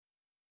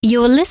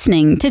You're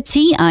listening to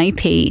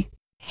TIP.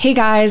 Hey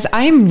guys,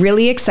 I am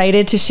really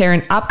excited to share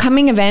an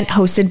upcoming event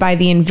hosted by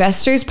the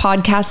Investors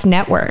Podcast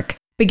Network.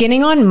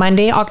 Beginning on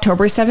Monday,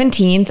 October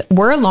 17th,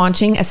 we're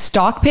launching a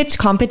stock pitch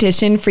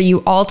competition for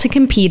you all to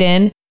compete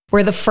in,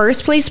 where the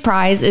first place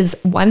prize is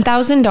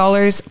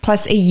 $1,000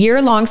 plus a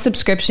year-long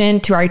subscription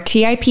to our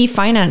TIP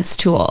finance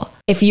tool.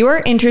 If you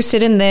are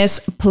interested in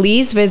this,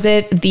 please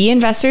visit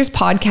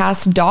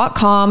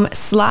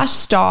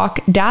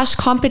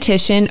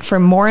theinvestorspodcast.com/stock-competition for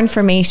more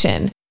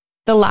information.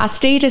 The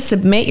last day to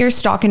submit your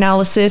stock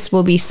analysis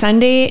will be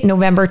Sunday,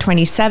 November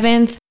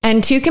 27th.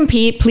 And to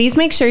compete, please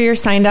make sure you're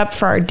signed up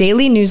for our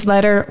daily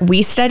newsletter,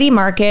 We Study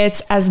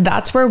Markets, as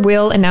that's where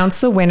we'll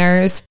announce the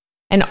winners.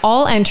 And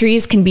all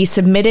entries can be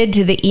submitted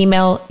to the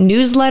email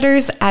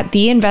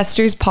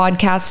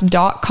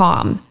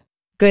newsletters@theinvestorspodcast.com.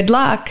 Good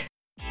luck.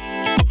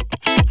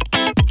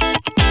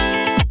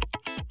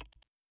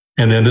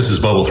 And then this is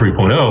bubble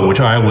 3.0, which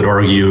I would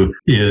argue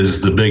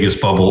is the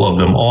biggest bubble of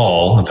them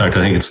all. In fact,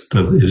 I think it's,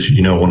 as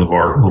you know, one of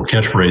our little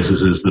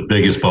catchphrases is the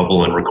biggest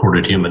bubble in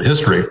recorded human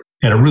history.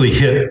 And it really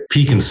hit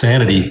peak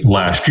insanity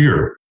last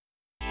year.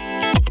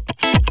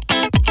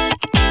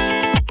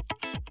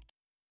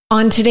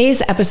 On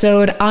today's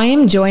episode, I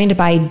am joined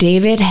by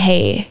David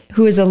Hay,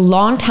 who is a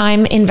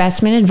longtime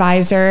investment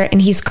advisor,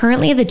 and he's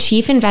currently the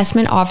Chief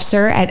Investment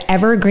Officer at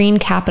Evergreen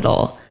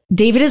Capital.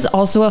 David is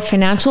also a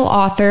financial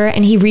author,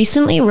 and he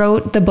recently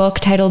wrote the book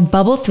titled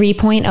Bubble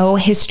 3.0,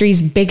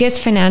 History's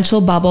Biggest Financial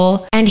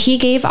Bubble, and he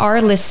gave our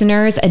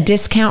listeners a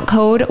discount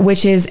code,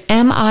 which is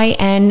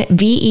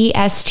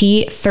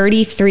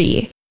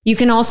MINVEST33. You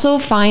can also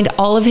find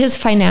all of his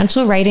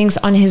financial writings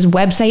on his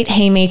website,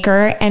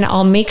 Haymaker, and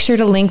I'll make sure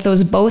to link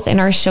those both in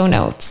our show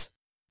notes.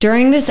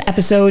 During this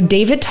episode,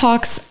 David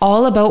talks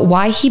all about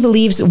why he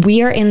believes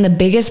we are in the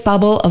biggest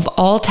bubble of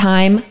all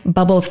time,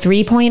 Bubble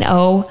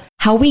 3.0,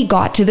 how we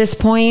got to this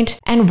point,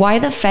 and why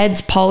the Fed's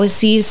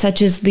policies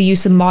such as the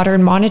use of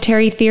modern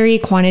monetary theory,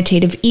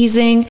 quantitative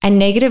easing, and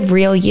negative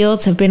real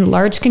yields have been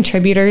large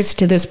contributors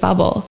to this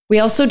bubble. We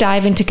also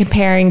dive into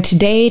comparing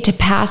today to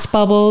past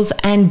bubbles,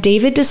 and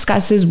David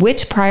discusses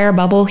which prior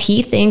bubble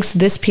he thinks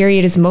this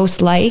period is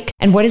most like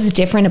and what is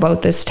different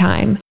about this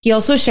time. He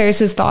also shares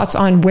his thoughts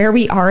on where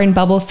we are in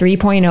Bubble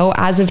 3.0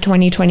 as of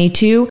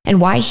 2022 and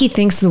why he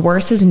thinks the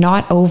worst is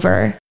not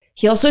over.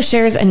 He also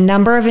shares a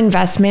number of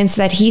investments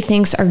that he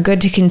thinks are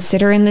good to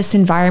consider in this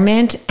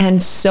environment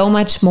and so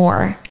much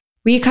more.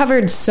 We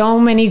covered so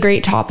many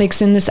great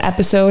topics in this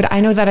episode.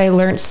 I know that I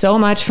learned so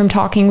much from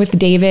talking with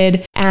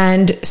David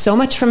and so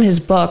much from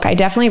his book. I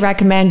definitely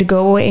recommend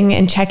going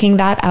and checking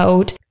that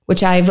out,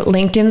 which I've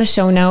linked in the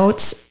show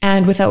notes.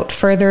 And without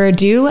further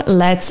ado,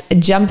 let's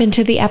jump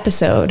into the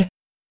episode.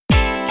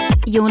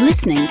 You're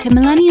listening to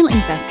Millennial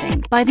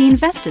Investing by the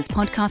Investors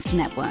Podcast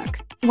Network,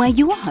 where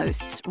your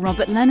hosts,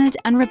 Robert Leonard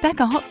and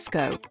Rebecca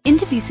Hotsko,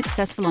 interview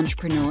successful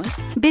entrepreneurs,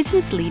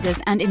 business leaders,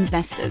 and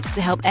investors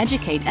to help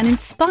educate and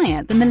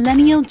inspire the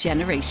millennial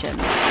generation.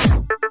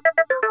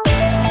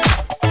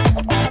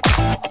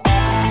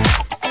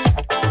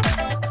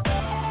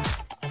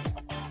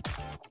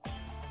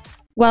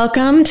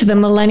 Welcome to the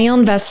Millennial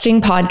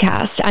Investing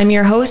Podcast. I'm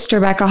your host,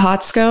 Rebecca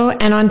Hotsko,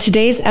 and on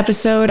today's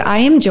episode, I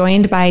am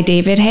joined by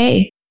David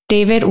Hay.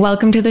 David,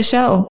 welcome to the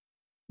show.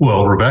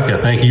 Well, Rebecca,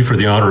 thank you for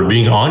the honor of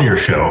being on your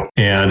show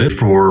and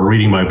for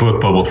reading my book,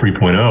 Bubble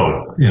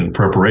 3.0, in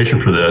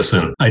preparation for this.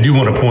 And I do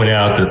want to point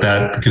out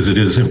that because it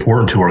is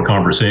important to our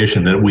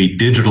conversation, that we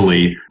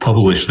digitally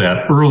published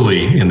that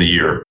early in the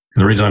year.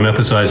 And the reason I'm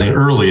emphasizing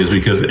early is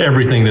because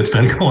everything that's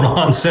been going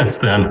on since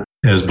then,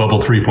 as Bubble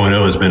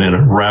 3.0 has been in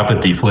a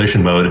rapid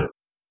deflation mode.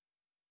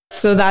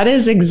 So that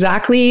is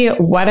exactly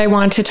what I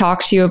want to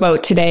talk to you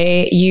about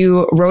today.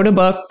 You wrote a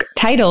book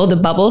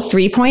titled Bubble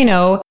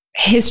 3.0,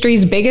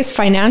 History's Biggest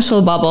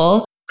Financial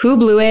Bubble, Who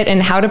Blew It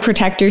and How to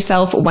Protect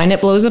Yourself When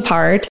It Blows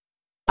Apart.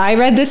 I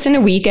read this in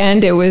a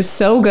weekend. It was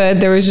so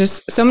good. There was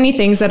just so many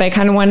things that I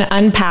kind of want to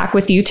unpack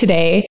with you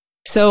today.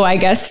 So I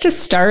guess to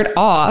start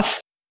off,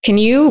 can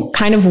you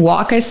kind of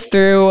walk us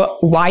through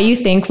why you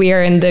think we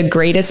are in the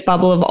greatest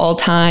bubble of all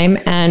time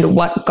and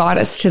what got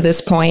us to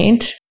this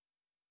point?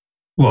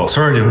 Well,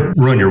 sorry to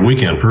ruin your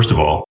weekend, first of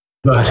all,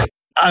 but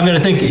I mean, I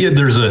think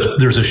there's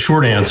a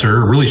short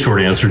answer, a really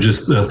short answer,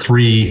 just a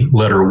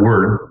 3-letter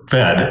word,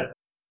 Fed.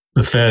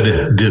 The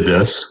Fed did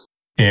this,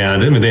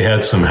 and I mean, they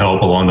had some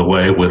help along the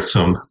way with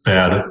some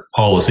bad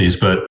policies,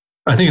 but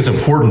I think it's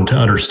important to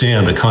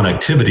understand the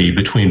connectivity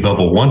between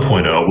Bubble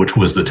 1.0, which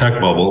was the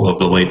tech bubble of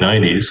the late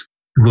 90s,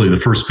 really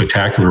the first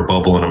spectacular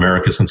bubble in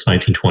America since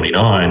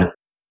 1929.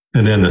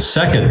 And then the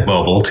second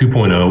bubble,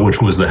 2.0,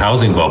 which was the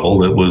housing bubble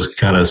that was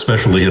kind of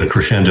especially hit a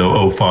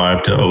crescendo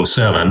 05 to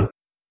 07.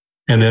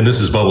 And then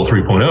this is bubble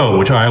 3.0,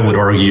 which I would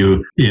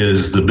argue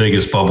is the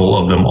biggest bubble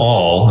of them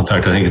all. In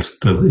fact, I think it's,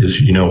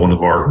 as you know, one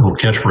of our little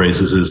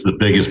catchphrases is the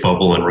biggest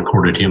bubble in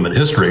recorded human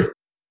history.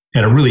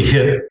 And it really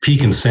hit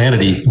peak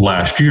insanity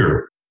last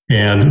year.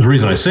 And the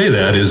reason I say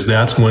that is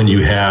that's when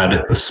you had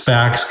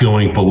SPACs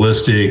going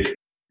ballistic,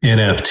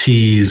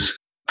 NFTs,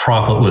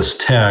 profitless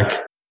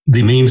tech,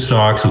 the meme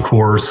stocks, of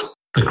course,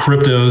 the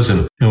cryptos.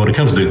 And when it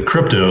comes to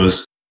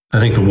cryptos, I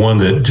think the one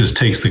that just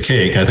takes the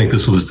cake, I think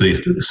this was the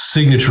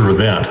signature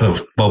event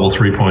of Bubble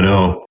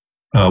 3.0,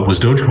 was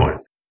Dogecoin,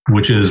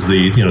 which is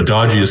the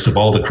dodgiest of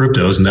all the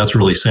cryptos. And that's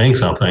really saying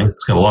something.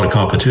 It's got a lot of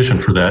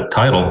competition for that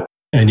title.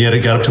 And yet it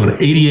got up to an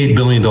 $88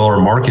 billion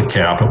market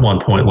cap at one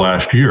point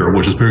last year,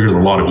 which is bigger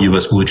than a lot of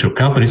U.S. blue chip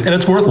companies. And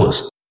it's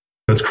worthless.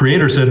 Its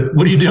creator said,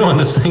 what are you doing?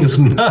 This thing is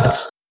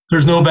nuts.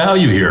 There's no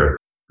value here.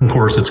 Of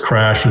course, it's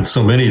crashed, and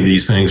so many of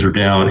these things are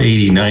down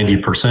 80,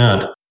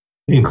 90%.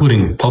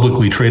 Including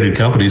publicly traded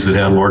companies that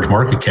had large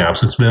market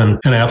caps. It's been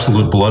an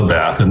absolute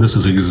bloodbath. And this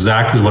is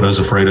exactly what I was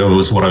afraid of. It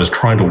was what I was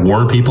trying to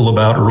warn people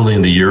about early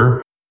in the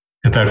year.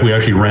 In fact, we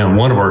actually ran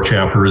one of our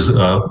chapters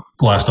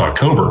last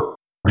October,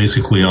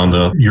 basically on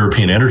the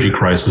European energy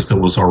crisis that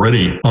was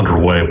already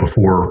underway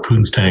before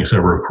Putin's tanks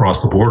ever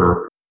crossed the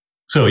border.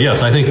 So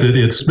yes, I think that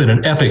it's been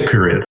an epic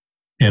period.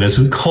 And it's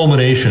a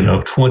culmination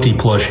of 20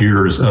 plus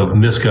years of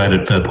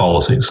misguided Fed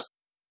policies.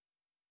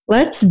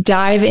 Let's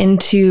dive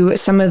into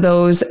some of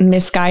those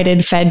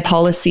misguided Fed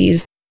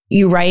policies.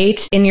 You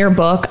write in your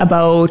book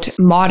about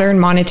modern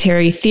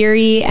monetary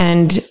theory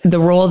and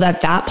the role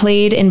that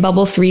played in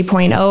Bubble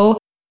 3.0.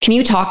 Can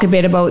you talk a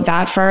bit about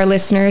that for our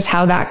listeners,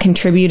 how that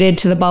contributed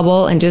to the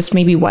bubble and just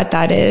maybe what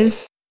that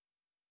is?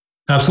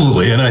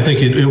 Absolutely. And I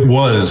think it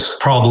was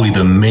probably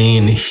the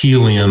main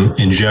helium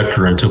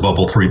injector into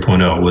Bubble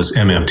 3.0 was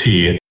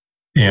MMT.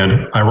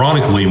 And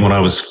ironically, when I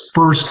was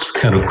first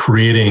kind of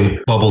creating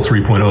Bubble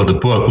 3.0, the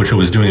book, which I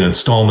was doing in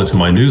installments in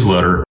my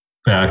newsletter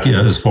back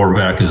as far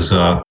back as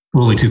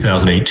early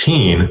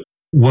 2018,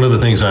 one of the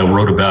things I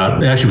wrote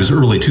about, actually it was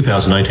early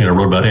 2019, I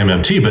wrote about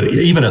MMT. But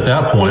even at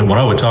that point, when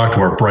I would talk to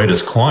our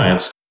brightest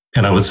clients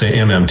and I would say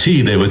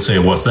MMT, they would say,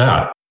 what's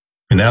that?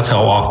 And that's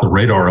how off the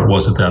radar it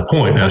was at that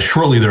point. Now,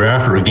 shortly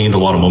thereafter, it gained a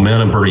lot of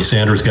momentum. Bernie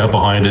Sanders got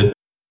behind it.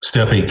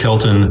 Stephanie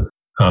Kelton,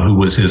 who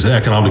was his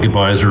economic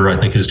advisor, I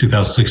think his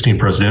 2016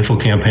 presidential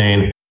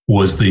campaign,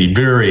 was the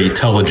very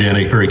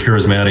telegenic, very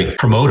charismatic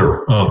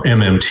promoter of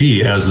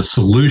MMT as the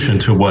solution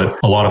to what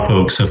a lot of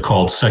folks have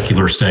called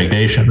secular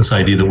stagnation, this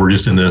idea that we're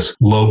just in this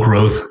low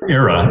growth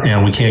era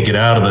and we can't get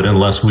out of it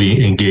unless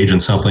we engage in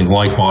something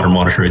like modern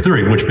monetary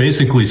theory, which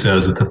basically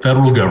says that the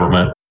federal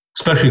government,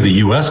 especially the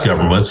U.S.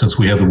 government, since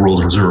we have the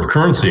world's reserve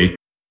currency,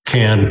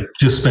 can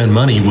just spend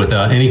money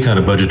without any kind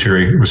of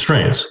budgetary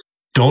restraints.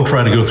 Don't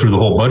try to go through the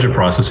whole budget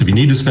process. If you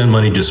need to spend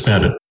money, just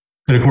spend it.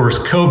 And of course,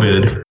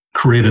 COVID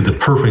created the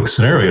perfect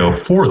scenario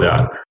for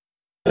that.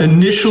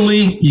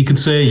 Initially, you could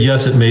say,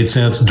 yes, it made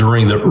sense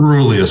during the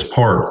earliest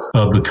part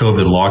of the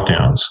COVID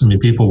lockdowns. I mean,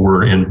 people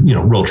were in,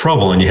 real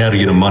trouble and you had to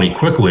get them money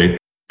quickly.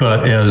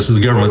 But as the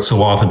government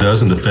so often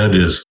does, and the Fed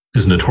is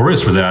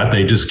notorious for that,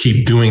 they just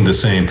keep doing the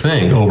same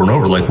thing over and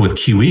over, like with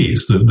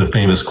QEs, the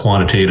famous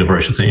quantitative, or I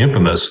should say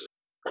infamous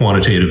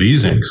quantitative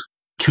easings.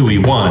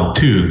 QE 1,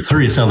 2,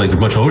 3, it sounded like a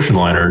bunch of ocean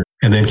liner.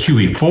 And then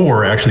QE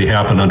 4 actually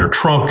happened under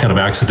Trump kind of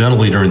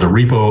accidentally during the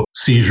repo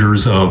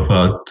seizures of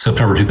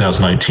September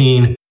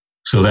 2019.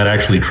 So that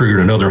actually triggered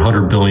another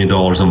 $100 billion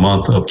a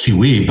month of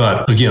QE.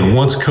 But again,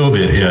 once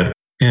COVID hit,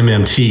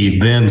 MMT,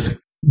 then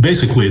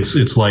basically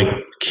it's like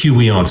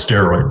QE on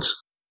steroids.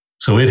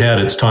 So it had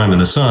its time in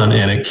the sun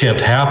and it kept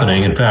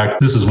happening. In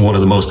fact, this is one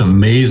of the most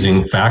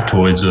amazing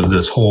factoids of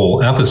this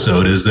whole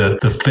episode is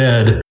that the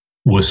Fed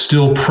was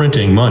still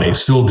printing money,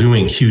 still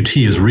doing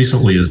QT as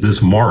recently as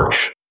this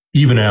March,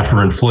 even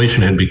after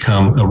inflation had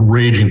become a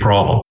raging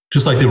problem.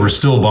 Just like they were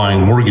still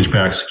buying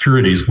mortgage-backed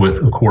securities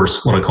with, of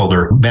course, what I call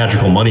their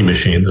magical money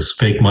machine, this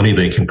fake money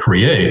they can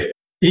create,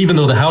 even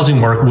though the housing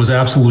market was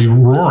absolutely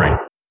roaring.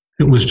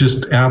 It was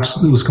just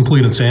it was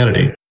complete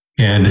insanity.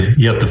 And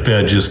yet the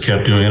Fed just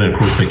kept doing it. And of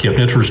course, they kept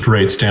interest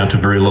rates down to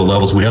very low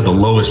levels. We had the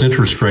lowest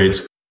interest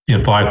rates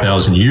in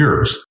 5,000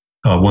 years.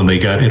 When they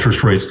got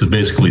interest rates to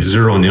basically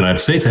zero in the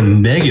United States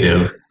and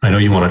negative. I know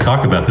you want to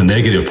talk about the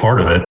negative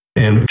part of it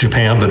in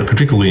Japan, but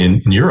particularly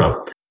in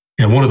Europe.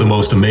 And one of the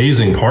most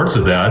amazing parts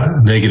of that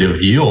negative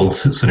yield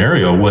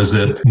scenario was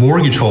that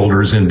mortgage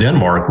holders in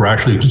Denmark were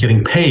actually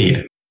getting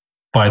paid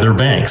by their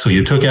bank. So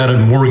you took out a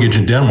mortgage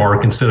in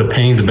Denmark, instead of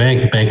paying the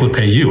bank would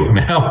pay you. I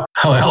mean, how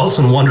Alice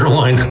in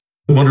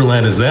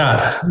Wonderland is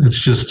that? It's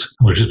just,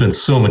 there's just been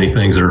so many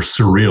things that are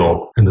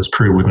surreal in this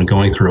period we've been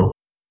going through.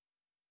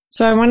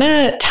 So I want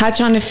to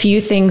touch on a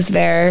few things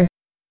there.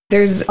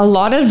 There's a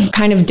lot of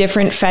kind of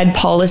different Fed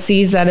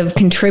policies that have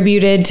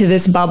contributed to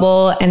this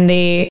bubble, and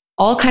they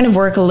all kind of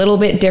work a little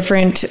bit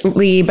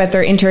differently, but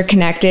they're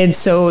interconnected.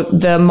 So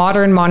the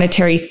modern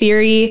monetary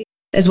theory,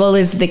 as well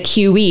as the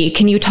QE.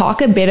 Can you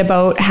talk a bit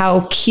about how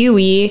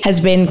QE has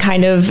been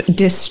kind of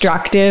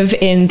destructive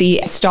in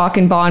the stock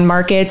and bond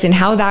markets and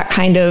how that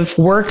kind of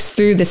works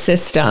through the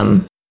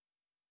system?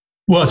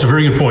 Well, it's a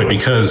very good point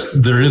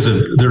because there is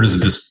a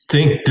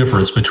distinct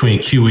difference between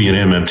QE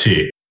and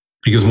MMT.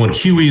 Because when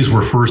QEs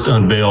were first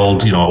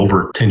unveiled,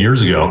 over 10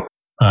 years ago,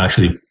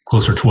 actually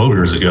closer to 12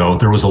 years ago,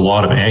 there was a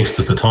lot of angst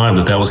at the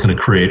time that was going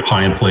to create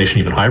high inflation,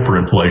 even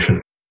hyperinflation.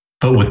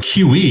 But with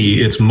QE,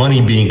 it's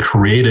money being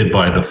created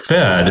by the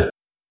Fed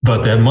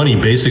But that money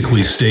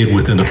basically stayed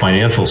within the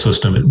financial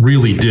system. It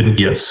really didn't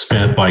get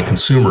spent by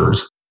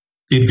consumers.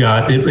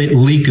 It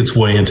leaked its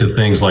way into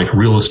things like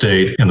real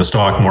estate and the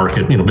stock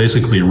market.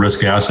 Basically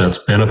risk assets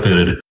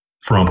benefited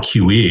from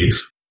QEs.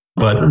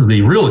 But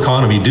the real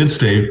economy did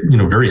stay,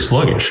 very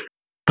sluggish.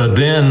 But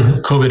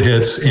then COVID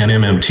hits and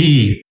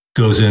MMT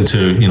goes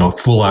into,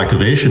 full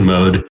activation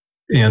mode.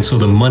 And so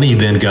the money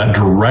then got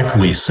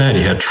directly sent.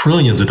 You had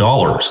trillions of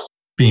dollars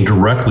being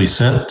directly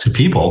sent to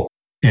people.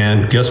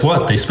 And guess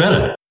what? They spent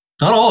it.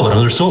 Not all of it.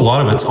 There's still a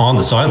lot of it's on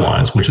the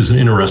sidelines, which is an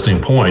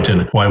interesting point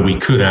and why we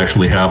could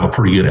actually have a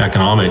pretty good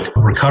economic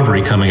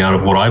recovery coming out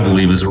of what I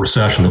believe is a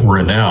recession that we're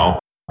in now.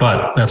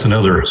 But that's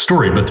another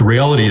story. But the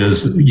reality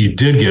is you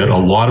did get a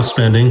lot of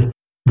spending.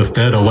 The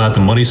Fed allowed the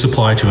money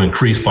supply to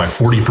increase by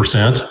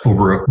 40%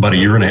 over about a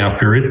year and a half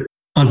period.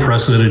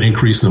 Unprecedented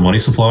increase in the money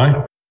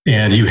supply.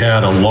 And you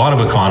had a lot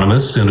of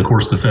economists, and of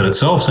course the Fed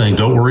itself, saying,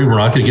 don't worry, we're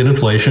not going to get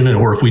inflation,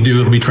 or if we do,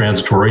 it'll be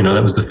transitory.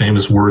 That was the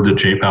famous word that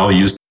Jay Powell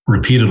used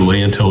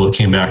repeatedly until it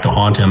came back to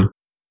haunt him.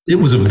 It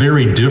was a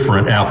very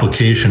different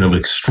application of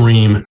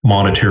extreme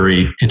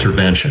monetary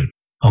intervention,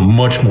 a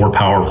much more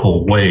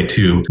powerful way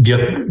to get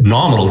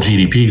nominal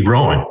GDP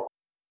growing.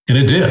 And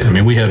it did.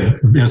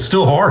 It's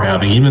still are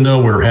having, even though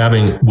we're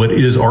having what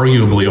is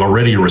arguably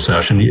already a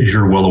recession, as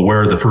you're well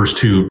aware, the first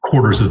 2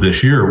 quarters of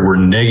this year were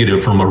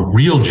negative from a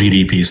real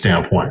GDP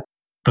standpoint,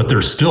 but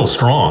they're still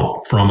strong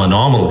from a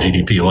nominal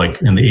GDP,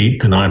 like in the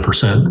 8 to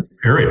 9%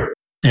 area.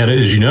 And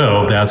as you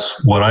know,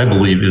 that's what I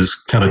believe is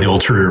kind of the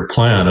ulterior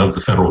plan of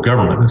the federal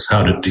government, is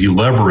how to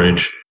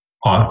deleverage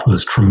off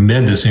this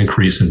tremendous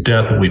increase in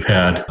debt that we've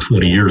had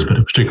 20 years, but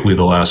particularly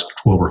the last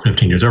 12 or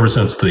 15 years, ever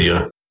since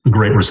the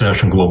Great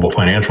Recession, global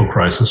financial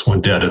crisis,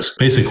 when debt has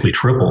basically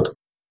tripled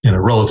in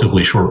a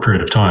relatively short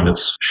period of time.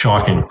 It's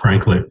shocking,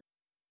 frankly.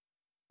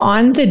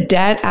 On the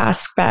debt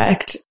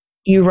aspect,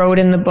 you wrote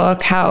in the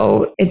book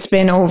how it's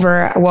been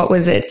over,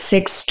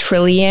 6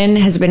 trillion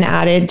has been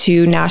added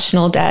to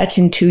national debt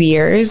in 2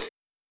 years.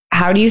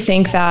 How do you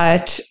think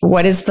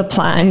what is the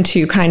plan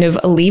to kind of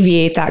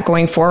alleviate that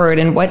going forward,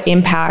 and what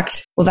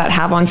impact will that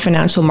have on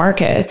financial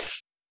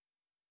markets?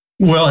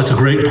 Well, it's a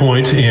great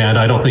point, and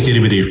I don't think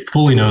anybody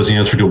fully knows the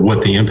answer to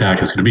what the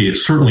impact is going to be.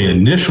 Certainly,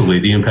 initially,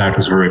 the impact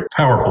was very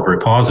powerful, very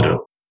positive,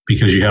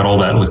 because you had all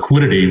that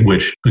liquidity,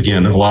 which,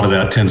 again, a lot of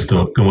that tends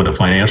to go into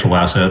financial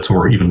assets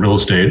or even real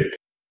estate.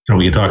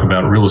 We can talk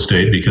about real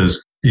estate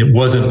because it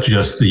wasn't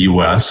just the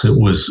U.S., it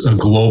was a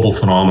global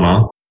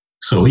phenomenon.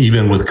 So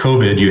even with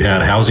COVID, you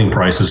had housing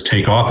prices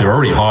take off. They were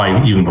already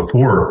high even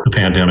before the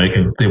pandemic,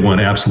 and they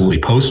went absolutely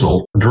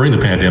postal during the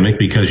pandemic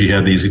because you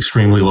had these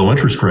extremely low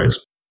interest rates.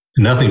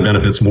 Nothing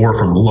benefits more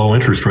from low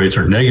interest rates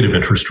or negative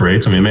interest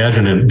rates.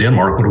 Imagine in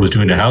Denmark what it was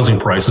doing to housing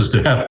prices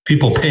to have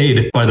people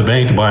paid by the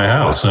bank to buy a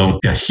house. So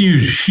a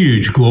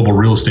huge global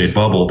real estate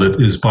bubble that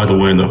is, by the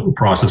way, in the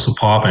process of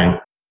popping.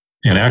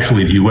 And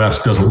actually, the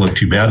U.S. doesn't look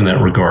too bad in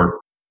that regard.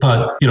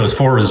 But, as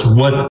far as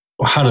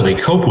how do they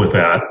cope with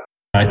that?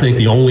 I think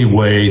the only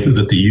way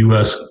that the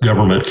U.S.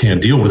 government can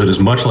deal with it is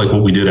much like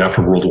what we did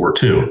after World War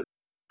II,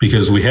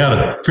 because we had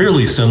a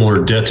fairly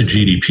similar debt to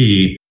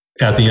GDP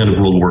at the end of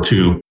World War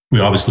II. We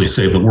obviously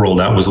saved the world.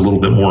 That was a little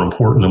bit more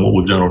important than what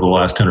we've done over the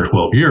last 10 or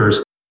 12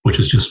 years, which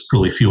is just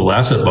really fuel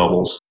asset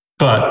bubbles.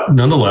 But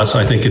nonetheless,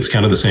 I think it's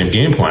kind of the same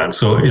game plan.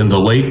 So in the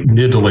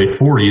mid to late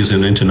 40s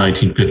and into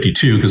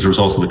 1952, because there was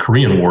also the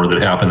Korean War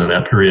that happened in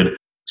that period.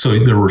 So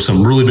there were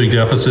some really big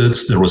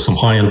deficits. There was some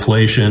high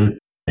inflation,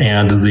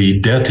 and the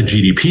debt to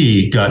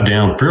GDP got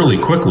down fairly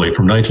quickly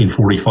from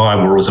 1945,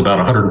 where it was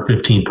about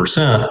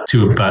 115%,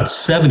 to about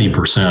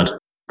 70%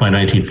 by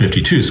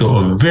 1952. So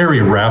a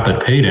very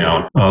rapid pay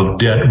down of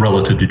debt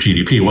relative to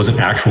GDP. It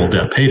wasn't actual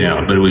debt pay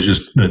down, but it was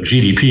just the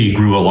GDP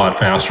grew a lot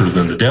faster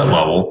than the debt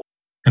level.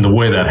 And the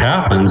way that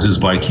happens is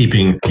by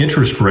keeping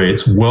interest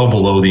rates well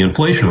below the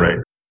inflation rate.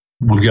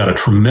 We've got a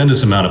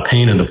tremendous amount of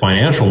pain in the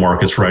financial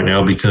markets right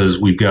now because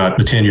we've got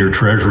the 10-year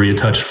treasury. It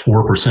touched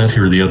 4%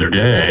 here the other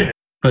day,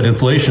 but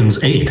inflation's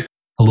 8%,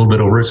 a little bit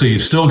over it. So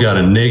you've still got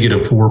a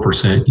negative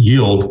 4%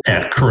 yield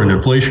at current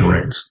inflation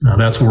rates. Now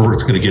that's where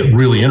it's going to get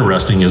really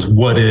interesting, is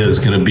what is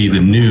going to be the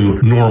new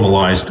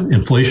normalized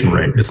inflation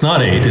rate. It's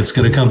not 8%. It's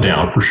going to come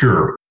down for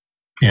sure.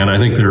 And I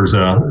think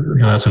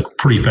that's a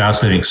pretty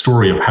fascinating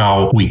story of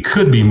how we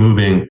could be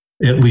moving,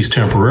 at least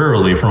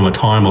temporarily, from a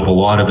time of a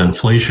lot of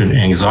inflation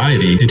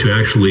anxiety into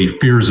actually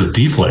fears of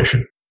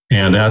deflation.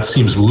 And that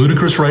seems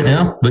ludicrous right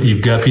now, but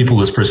you've got people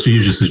as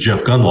prestigious as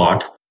Jeff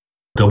Gundlach,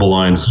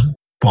 DoubleLine's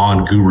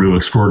bond guru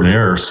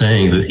extraordinaire,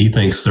 saying that he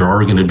thinks there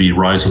are going to be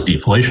rising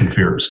deflation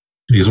fears.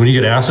 Because when you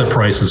get asset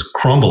prices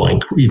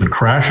crumbling, even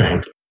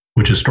crashing,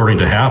 which is starting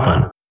to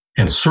happen,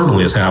 and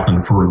certainly has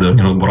happened for the,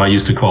 what I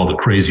used to call the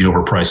crazy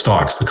overpriced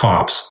stocks, the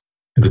COPs.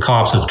 The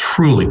COPs have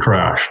truly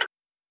crashed.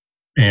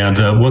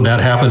 And when that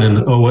happened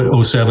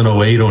in 07,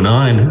 08,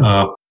 09,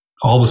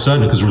 all of a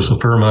sudden, because there was a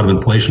fair amount of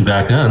inflation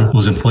back then,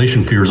 those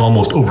inflation fears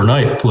almost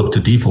overnight flipped to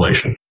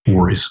deflation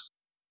worries.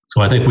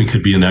 So I think we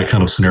could be in that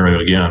kind of scenario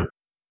again.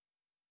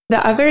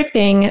 The other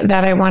thing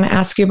that I want to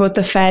ask you about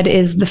the Fed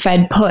is the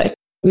Fed put.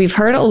 We've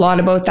heard a lot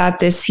about that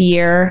this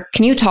year.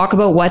 Can you talk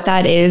about what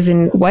that is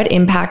and what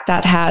impact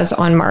that has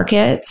on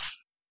markets?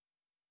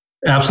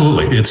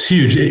 Absolutely. It's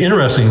huge.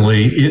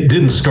 Interestingly, it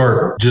didn't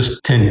start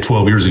just 10,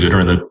 12 years ago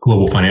during the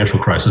global financial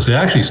crisis. It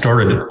actually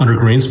started under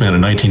Greenspan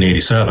in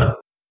 1987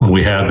 when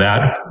we had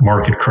that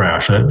market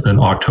crash in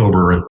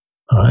October.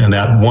 And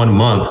that 1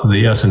 month,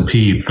 the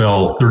S&P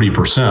fell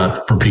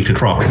 30% from peak to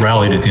trough. It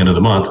rallied at the end of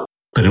the month.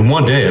 But in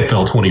one day, it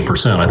fell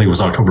 20%. I think it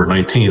was October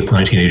 19th,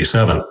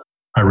 1987.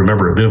 I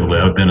remember it vividly.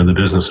 I've been in the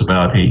business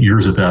about 8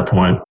 years at that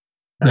point.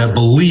 That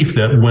belief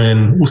that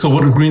so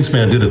what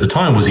Greenspan did at the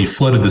time was he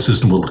flooded the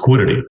system with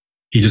liquidity.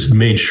 He just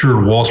made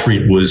sure Wall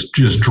Street was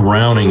just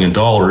drowning in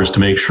dollars to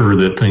make sure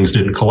that things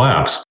didn't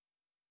collapse.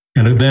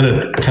 And then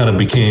it kind of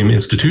became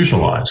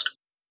institutionalized.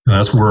 And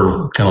that's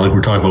where, kind of like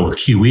we're talking about with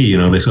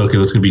QE, they say, okay,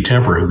 it's going to be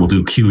temporary. We'll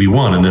do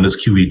QE1 and then it's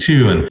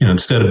QE2. And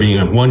instead of being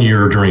a 1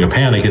 year during a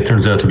panic, it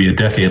turns out to be a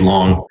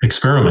decade-long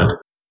experiment.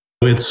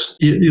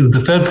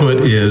 The Fed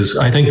put is,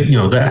 I think,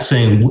 that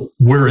saying,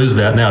 where is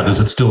that now? Does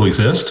it still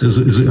exist? Is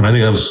it, and I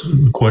think that was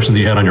a question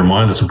that you had on your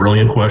mind. It's a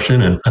brilliant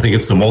question. And I think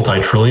it's the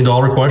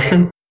multi-trillion-dollar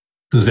question.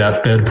 Does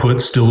that Fed put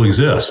still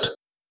exist?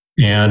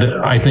 And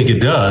I think it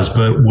does.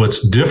 But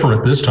what's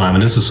different this time,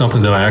 and this is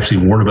something that I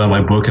actually warned about in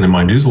my book and in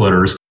my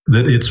newsletters,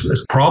 that it's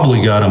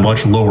probably got a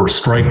much lower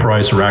strike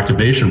price or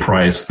activation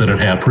price than it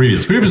had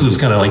previously. Previously, it was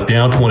kind of like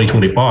down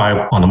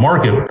 20-25 on the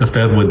market. The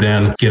Fed would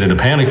then get into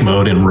panic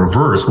mode and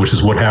reverse, which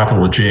is what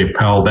happened with Jay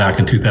Powell back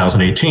in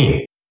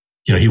 2018.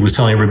 He was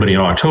telling everybody in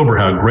October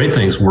how great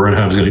things were and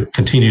how he was going to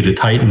continue to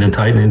tighten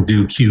and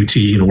do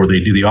QT, where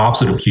they do the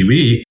opposite of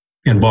QE.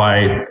 And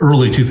by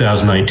early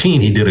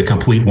 2019, he did a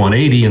complete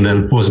 180, and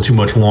then it wasn't too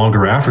much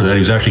longer after that. He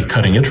was actually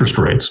cutting interest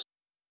rates.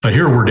 But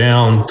here we're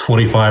down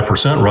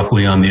 25%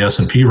 roughly on the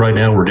S&P right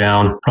now. We're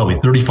down probably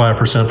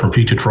 35% from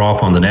peak to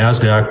trough on the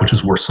NASDAQ, which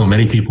is where so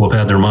many people have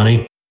had their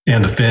money.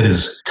 And the Fed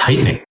is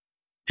tightening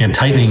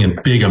in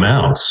big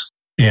amounts.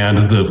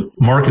 And the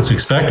market's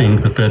expecting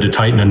the Fed to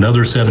tighten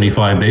another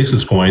 75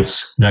 basis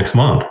points next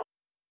month.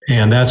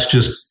 And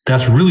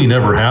that's really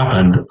never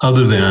happened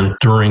other than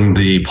during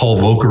the Paul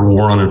Volcker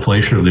war on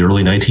inflation of the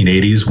early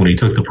 1980s when he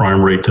took the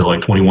prime rate to like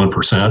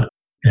 21%.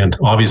 And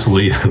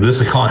obviously, this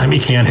economy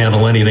can't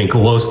handle anything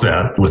close to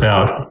that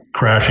without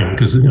crashing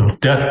because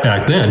debt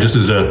back then, just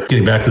as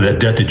getting back to that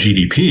debt to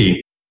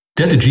GDP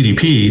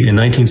in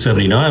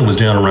 1979 was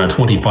down around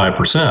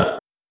 25%.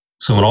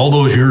 So in all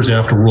those years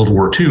after World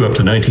War II, up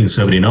to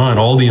 1979,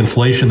 all the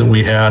inflation that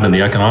we had and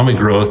the economic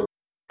growth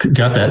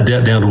got that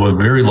debt down to a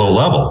very low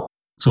level.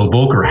 So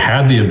Volcker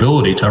had the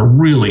ability to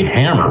really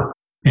hammer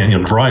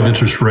and drive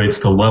interest rates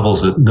to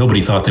levels that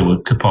nobody thought they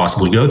could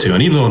possibly go to.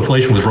 And even though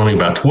inflation was running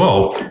about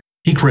 12,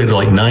 he created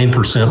like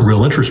 9%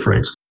 real interest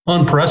rates,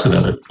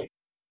 unprecedented.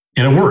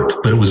 And it worked,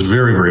 but it was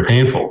very, very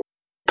painful.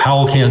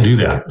 Powell can't do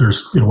that.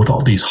 There's, with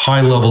all these high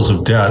levels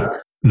of debt,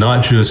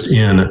 not just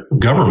in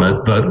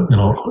government, but,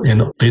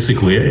 in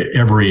basically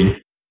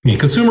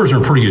consumers are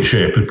in pretty good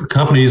shape. But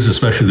companies,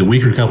 especially the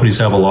weaker companies,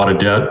 have a lot of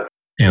debt.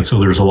 And so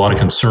there's a lot of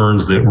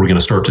concerns that we're going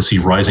to start to see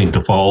rising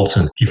defaults.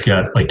 And you've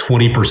got like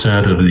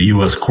 20% of the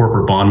U.S.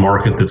 corporate bond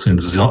market that's in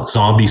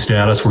zombie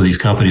status where these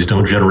companies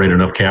don't generate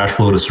enough cash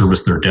flow to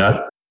service their debt.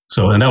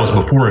 And that was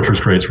before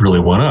interest rates really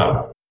went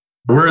up.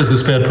 Where is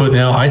this Fed put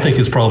now? I think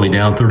it's probably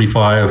down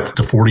 35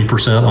 to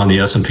 40% on the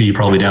S&P,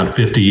 probably down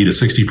 50 to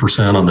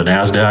 60% on the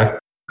NASDAQ.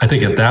 I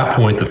think at that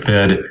point, the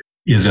Fed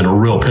is in a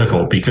real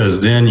pickle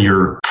because then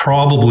you're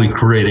probably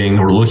creating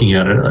or looking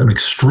at an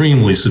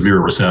extremely severe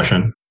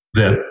recession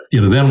that,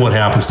 then what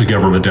happens to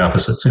government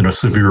deficits in a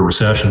severe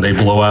recession? They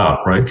blow out,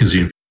 right? Because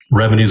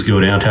revenues go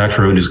down, tax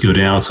revenues go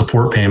down,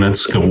 support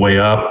payments go way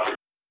up,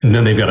 and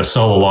then they've got to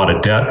sell a lot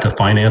of debt to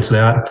finance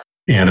that.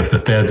 And if the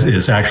Fed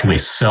is actually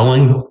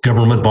selling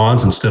government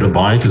bonds instead of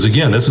buying, because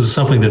again, this is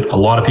something that a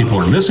lot of people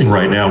are missing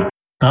right now.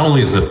 Not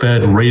only is the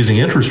Fed raising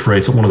interest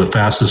rates at one of the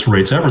fastest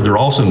rates ever, they're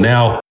also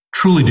now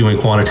truly doing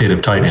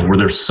quantitative tightening where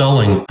they're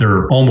selling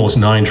their almost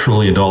 $9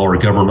 trillion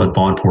government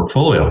bond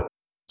portfolio.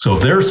 So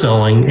if they're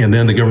selling and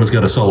then the government's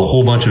got to sell a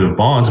whole bunch of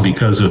bonds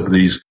because of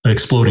these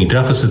exploding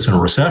deficits in a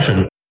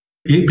recession,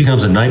 it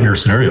becomes a nightmare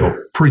scenario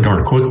pretty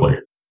darn quickly.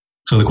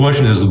 So the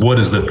question is, what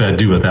does the Fed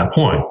do at that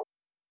point?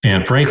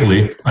 And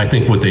frankly, I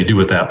think what they do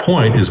at that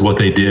point is what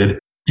they did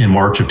in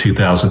March of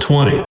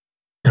 2020.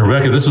 And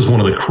Rebecca, this is one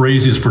of the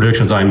craziest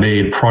predictions I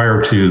made prior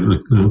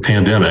to the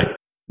pandemic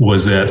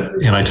was that,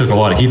 and I took a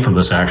lot of heat from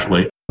this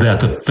actually,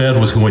 that the Fed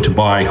was going to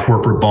buy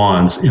corporate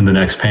bonds in the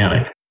next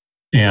panic.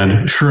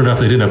 And sure enough,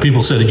 they didn't.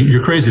 People said,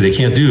 you're crazy. They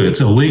can't do it.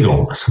 It's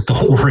illegal. I said,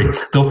 don't worry.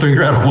 They'll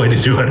figure out a way to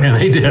do it. And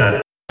they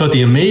did. But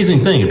the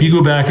amazing thing, if you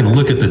go back and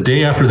look at the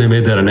day after they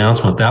made that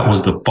announcement, that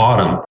was the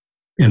bottom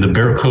in the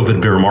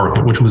COVID bear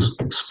market, which was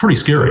pretty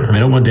scary. I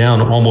mean, it went down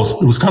almost,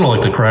 it was kind of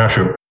like the crash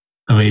of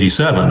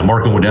 87. The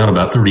market went down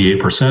about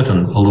 38% in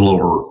a little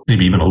over,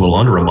 maybe even a little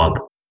under a month.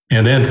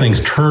 And then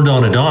things turned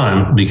on a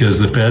dime because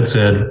the Fed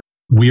said,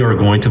 we are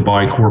going to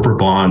buy corporate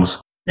bonds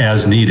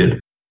as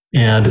needed.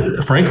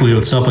 And frankly,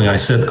 it's something I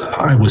said,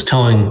 I was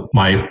telling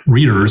my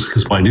readers,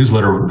 because my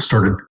newsletter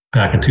started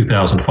back in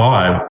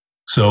 2005.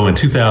 So in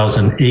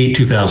 2008,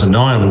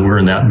 2009, when we were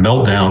in that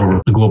meltdown over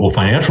the global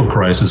financial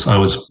crisis, I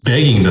was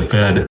begging the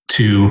Fed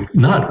to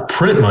not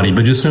print money,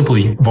 but just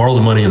simply borrow the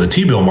money in the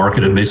T-bill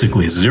market at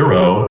basically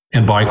zero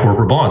and buy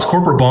corporate bonds.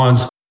 Corporate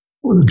bonds,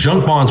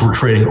 junk bonds were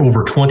trading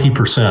over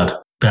 20%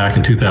 back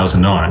in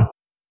 2009.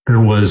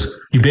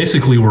 You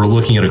basically were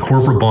looking at a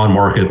corporate bond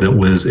market that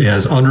was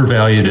as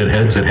undervalued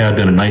as it had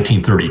been in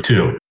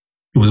 1932.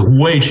 It was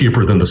way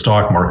cheaper than the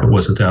stock market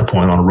was at that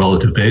point on a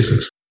relative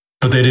basis.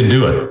 But they didn't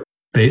do it.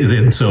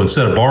 So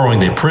instead of borrowing,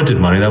 they printed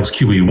money. That was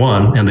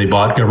QE1. And they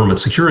bought government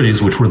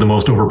securities, which were the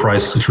most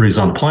overpriced securities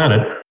on the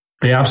planet.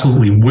 They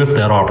absolutely whiffed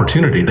that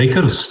opportunity. They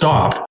could have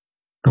stopped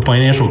the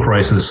financial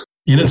crisis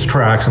in its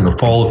tracks in the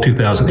fall of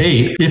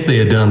 2008 if they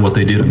had done what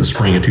they did in the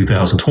spring of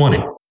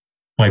 2020.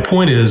 My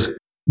point is,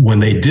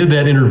 when they did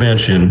that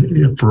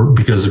intervention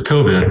because of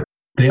COVID,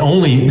 they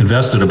only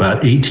invested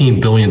about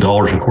 $18 billion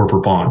in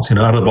corporate bonds.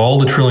 Out of all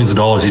the trillions of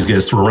dollars these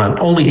guys threw around,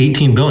 only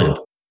 $18 billion.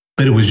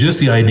 But it was just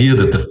the idea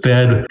that the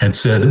Fed had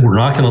said, we're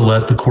not going to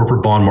let the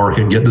corporate bond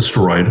market get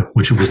destroyed,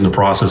 which it was in the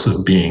process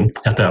of being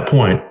at that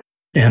point.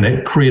 And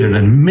it created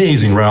an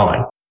amazing rally.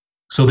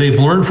 So they've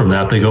learned from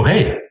that. They go,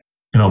 hey,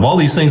 of all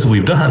these things that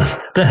we've done,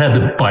 that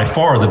had by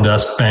far the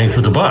best bang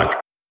for the buck.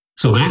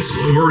 So that's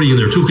already in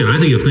their toolkit. I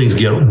think if things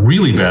get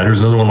really bad, here's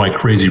another one of my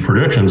crazy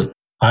predictions,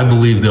 I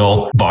believe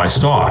they'll buy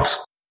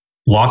stocks.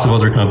 Lots of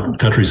other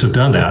countries have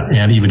done that.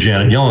 And even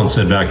Janet Yellen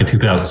said back in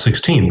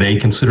 2016, they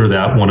consider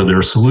that one of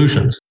their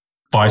solutions.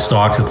 Buy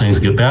stocks if things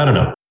get bad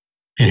enough.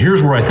 And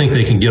here's where I think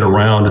they can get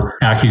around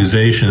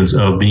accusations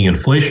of being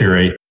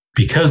inflationary,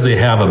 because they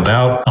have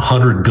about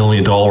 $100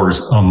 billion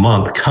a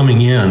month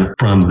coming in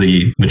from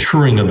the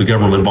maturing of the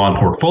government bond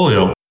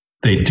portfolio.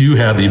 They do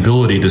have the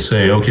ability to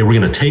say, okay, we're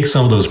going to take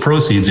some of those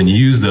proceeds and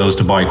use those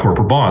to buy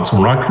corporate bonds. So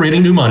we're not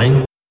creating new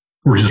money.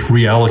 We're just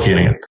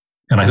reallocating it.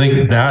 And I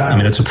think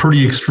it's a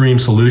pretty extreme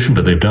solution,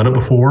 but they've done it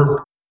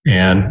before.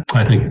 And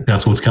I think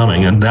that's what's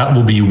coming. And that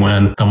will be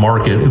when the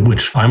market,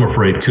 which I'm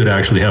afraid could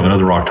actually have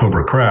another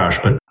October crash,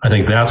 but I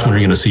think that's when you're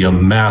going to see a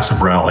massive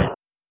rally.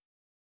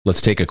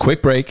 Let's take a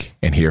quick break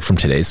and hear from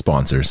today's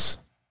sponsors.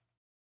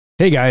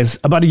 Hey guys,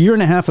 about a year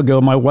and a half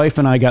ago, my wife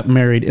and I got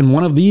married, and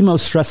one of the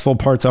most stressful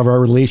parts of our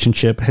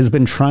relationship has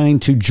been trying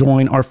to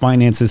join our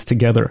finances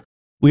together.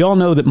 We all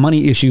know that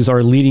money issues are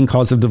a leading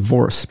cause of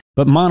divorce,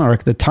 but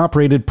Monarch, the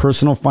top-rated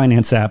personal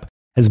finance app,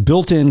 has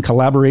built-in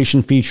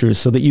collaboration features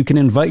so that you can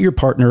invite your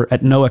partner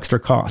at no extra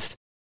cost.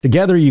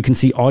 Together, you can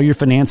see all your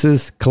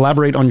finances,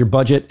 collaborate on your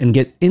budget, and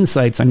get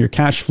insights on your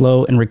cash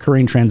flow and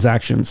recurring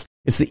transactions.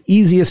 It's the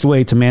easiest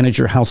way to manage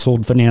your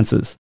household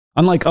finances.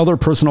 Unlike other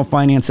personal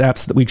finance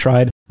apps that we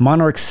tried,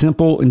 Monarch's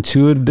simple,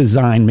 intuitive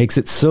design makes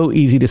it so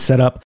easy to set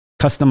up,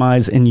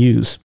 customize, and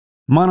use.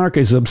 Monarch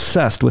is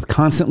obsessed with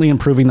constantly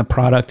improving the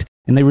product,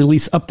 and they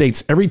release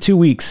updates every 2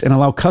 weeks and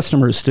allow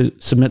customers to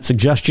submit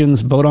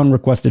suggestions, vote on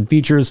requested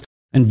features,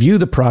 and view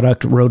the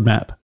product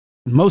roadmap.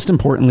 Most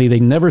importantly, they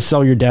never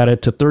sell your data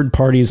to third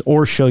parties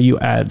or show you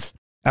ads.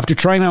 After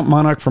trying out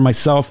Monarch for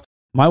myself,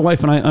 my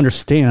wife and I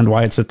understand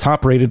why it's the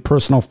top-rated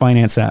personal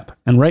finance app.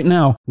 And right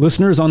now,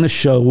 listeners on this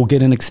show will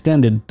get an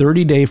extended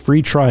 30-day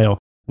free trial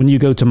when you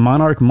go to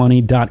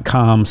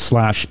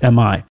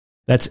monarchmoney.com/MI.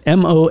 That's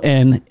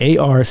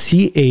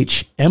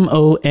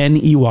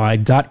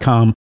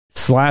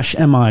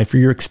monarchmoney.com/MI for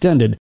your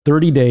extended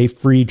 30-day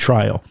free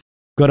trial.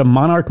 Go to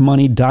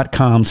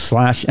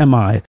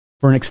monarchmoney.com/MI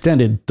for an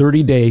extended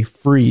 30-day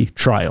free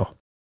trial.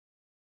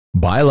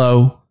 Buy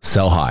low,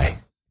 sell high.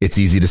 It's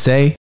easy to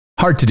say,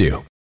 hard to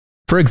do.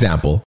 For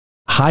example,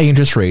 high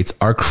interest rates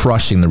are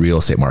crushing the real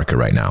estate market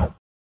right now.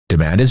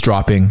 Demand is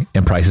dropping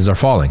and prices are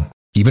falling,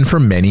 even for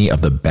many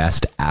of the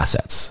best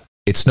assets.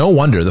 It's no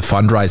wonder the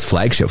Fundrise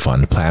flagship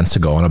fund plans to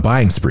go on a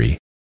buying spree,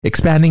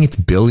 expanding its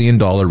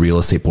billion-dollar real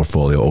estate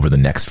portfolio over the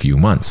next few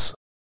months.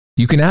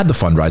 You can add the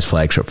Fundrise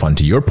flagship fund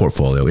to your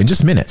portfolio in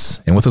just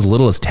minutes and with as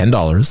little as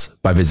 $10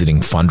 by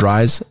visiting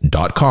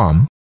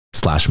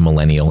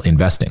fundrise.com/millennial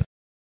investing.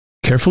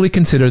 Carefully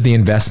consider the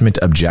investment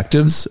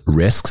objectives,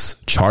 risks,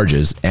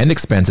 charges, and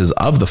expenses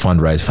of the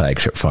Fundrise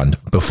flagship fund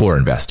before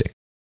investing.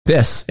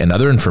 This and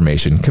other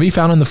information can be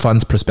found in the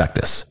fund's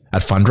prospectus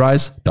at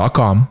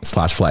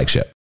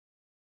fundrise.com/flagship.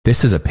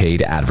 This is a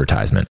paid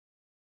advertisement.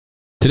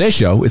 Today's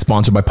show is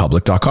sponsored by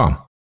public.com.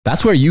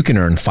 That's where you can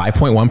earn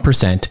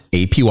 5.1%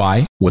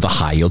 APY with a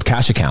high yield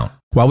cash account.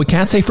 While we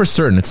can't say for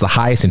certain it's the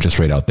highest interest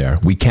rate out there,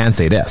 we can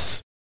say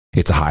this.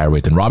 It's a higher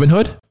rate than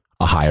Robinhood,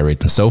 a higher rate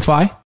than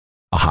SoFi,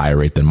 a higher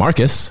rate than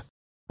Marcus,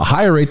 a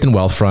higher rate than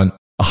Wealthfront,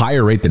 a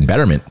higher rate than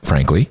Betterment,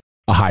 frankly,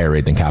 a higher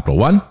rate than Capital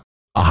One,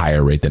 a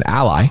higher rate than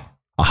Ally,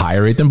 a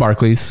higher rate than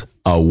Barclays,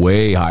 a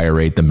way higher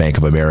rate than Bank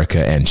of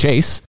America and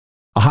Chase,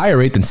 a higher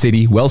rate than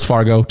Citi, Wells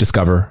Fargo,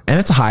 Discover, and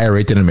it's a higher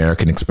rate than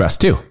American Express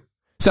too.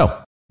 So,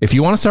 if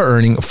you want to start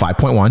earning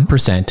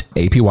 5.1%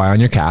 APY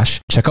on your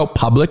cash, check out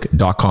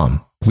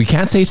public.com. We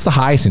can't say it's the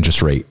highest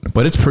interest rate,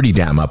 but it's pretty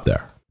damn up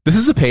there. This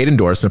is a paid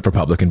endorsement for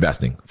public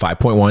investing,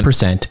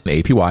 5.1%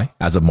 APY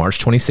as of March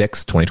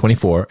 26,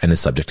 2024, and is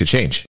subject to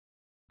change.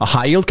 A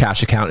high-yield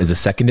cash account is a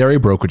secondary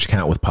brokerage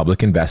account with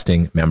Public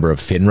Investing, member of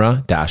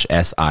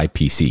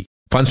FINRA-SIPC.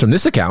 Funds from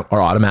this account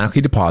are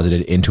automatically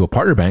deposited into a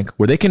partner bank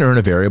where they can earn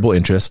a variable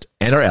interest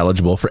and are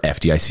eligible for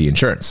FDIC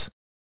insurance.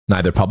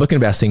 Neither Public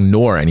Investing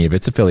nor any of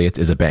its affiliates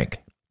is a bank.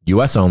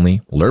 US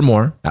only. Learn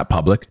more at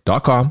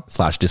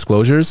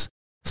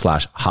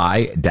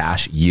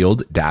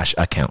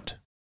public.com/disclosures/high-yield-account.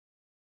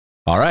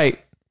 All right,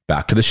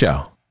 back to the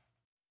show.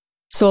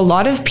 So a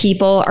lot of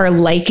people are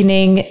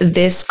likening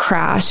this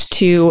crash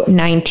to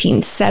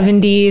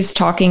 1970s,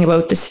 talking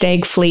about the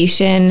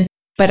stagflation.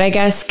 But I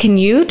guess, can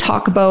you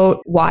talk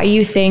about why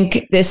you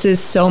think this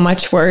is so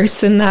much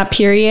worse in that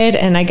period?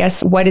 And I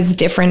guess what is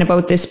different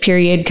about this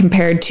period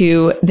compared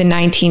to the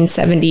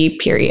 1970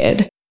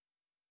 period?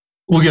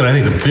 Well, again, I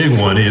think the big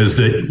one is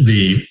that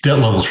the debt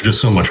levels are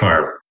just so much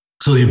higher.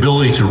 So the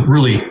ability to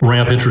really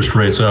ramp interest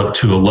rates up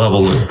to a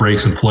level that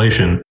breaks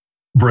inflation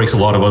breaks a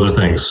lot of other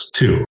things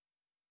too.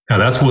 Now,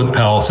 that's what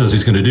Powell says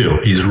he's going to do.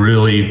 He's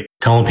really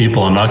telling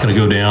people, I'm not going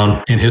to go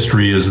down in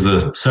history as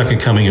the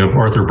second coming of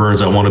Arthur Burns.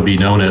 I want to be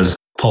known as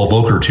Paul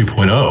Volcker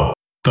 2.0.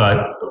 But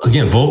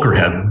again, Volcker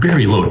had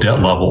very low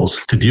debt levels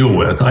to deal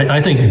with.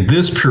 I think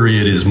this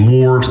period is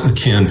more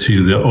akin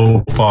to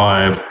the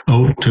 05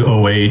 to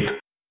 08,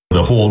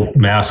 the whole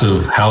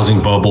massive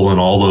housing bubble and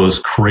all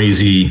those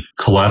crazy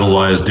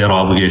collateralized debt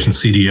obligation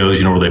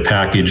CDOs, where they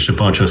packaged a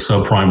bunch of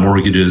subprime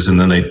mortgages and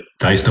then they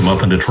diced them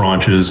up into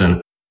tranches. And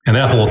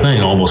that whole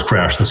thing almost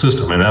crashed the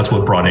system. And that's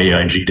what brought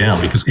AIG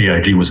down, because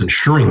AIG was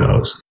insuring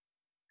those.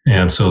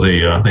 And so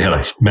they had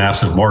a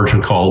massive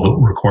margin call that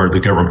required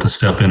the government to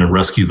step in and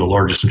rescue the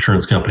largest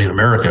insurance company in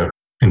America.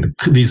 And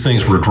these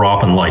things were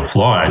dropping like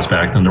flies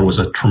back then. There was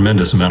a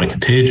tremendous amount of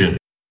contagion.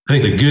 I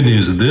think the good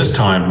news this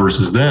time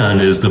versus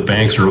then is the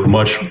banks are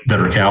much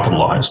better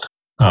capitalized.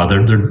 I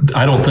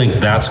don't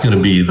think that's going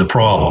to be the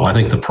problem. I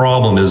think the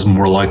problem is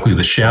more likely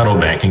the shadow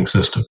banking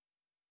system.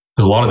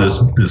 A lot of this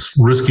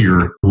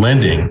riskier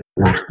lending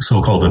or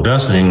so-called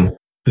investing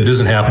that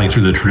isn't happening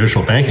through the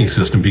traditional banking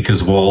system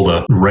because of all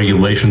the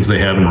regulations they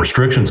have and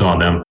restrictions on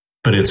them,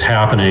 but it's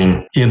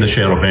happening in the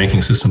shadow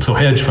banking system. So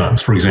hedge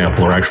funds, for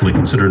example, are actually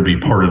considered to be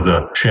part of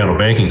the shadow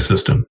banking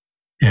system.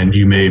 And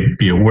you may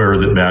be aware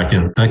that back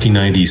in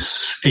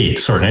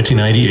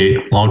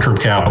 1998, Long-Term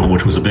Capital,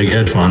 which was a big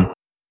hedge fund,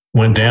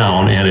 went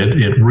down, and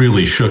it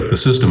really shook the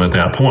system at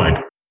that point,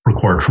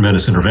 required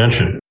tremendous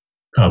intervention.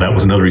 That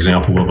was another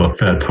example of a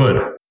Fed put.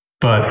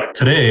 But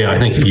today, I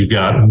think you've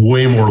got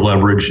way more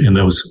leverage in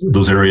those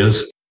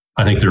areas.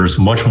 I think there's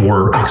much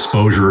more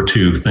exposure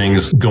to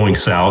things going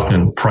south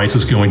and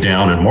prices going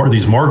down and more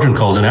these margin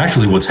calls. And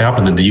actually what's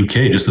happened in the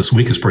UK just this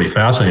week is pretty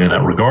fascinating in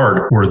that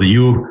regard, where the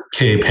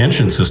UK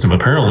pension system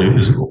apparently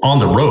is on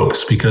the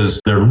ropes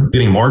because they're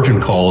getting margin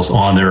calls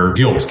on their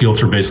gilts.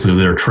 Gilts are basically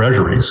their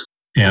treasuries.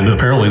 And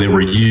apparently they were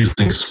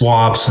using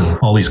swaps and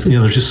all these,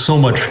 there's just so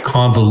much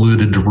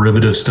convoluted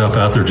derivative stuff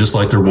out there, just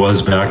like there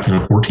was back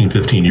 14,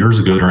 15 years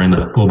ago during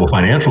the global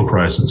financial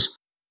crisis.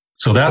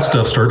 So that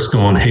stuff starts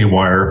going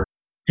haywire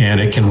and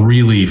it can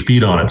really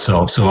feed on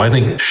itself. So I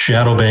think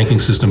shadow banking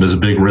system is a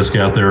big risk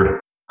out there.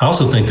 I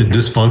also think that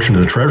dysfunction in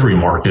the treasury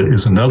market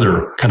is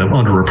another kind of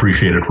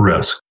underappreciated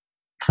risk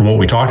from what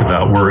we talked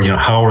about, where,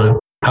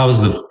 how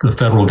is the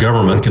federal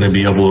government going to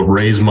be able to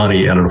raise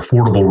money at an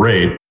affordable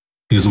rate?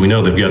 Because we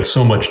know they've got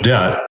so much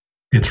debt,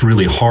 it's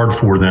really hard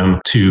for them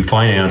to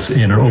finance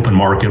in an open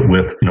market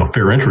with,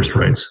 fair interest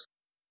rates.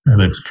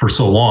 And for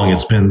so long,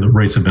 the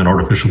rates have been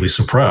artificially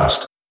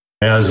suppressed.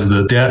 As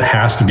the debt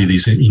has to be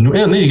these, and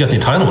then you got the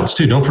entitlements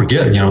too. Don't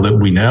forget, that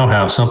we now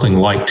have something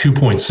like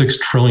 $2.6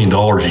 trillion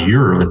a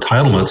year of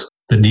entitlements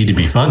that need to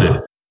be funded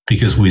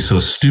because we so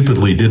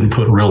stupidly didn't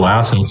put real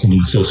assets into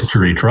the Social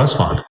Security Trust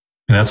Fund.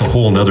 And that's a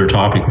whole other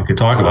topic we could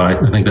talk about.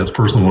 I think that's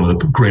personally one of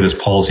the greatest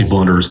policy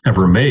blunders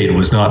ever made,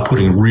 was not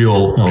putting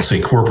real,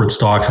 say, corporate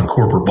stocks and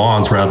corporate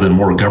bonds rather than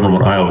more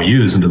government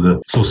IOUs into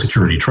the Social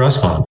Security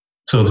Trust Fund.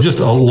 So just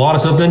a lot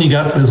of stuff. Then you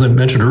got, as I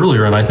mentioned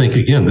earlier, and I think,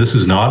 again, this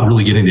is not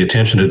really getting the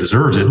attention it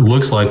deserves. It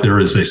looks like there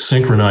is a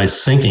synchronized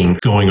sinking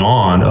going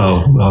on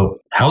of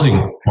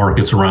housing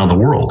markets around the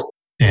world.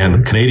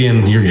 And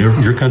Canadian,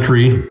 your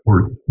country,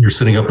 where you're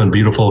sitting up in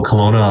beautiful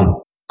Kelowna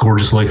on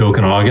gorgeous Lake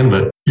Okanagan,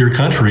 but your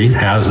country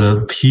has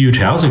a huge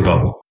housing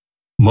bubble,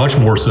 much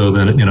more so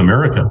than in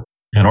America.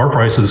 And our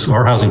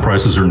housing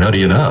prices are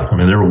nutty enough. I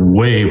mean, they're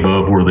way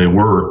above where they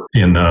were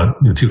in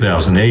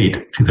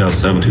 2007,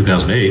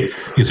 2008.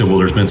 You said, well,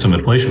 there's been some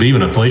inflation, but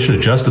even inflation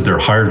adjusted, they're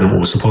higher than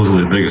what was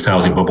supposedly the biggest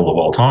housing bubble of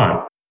all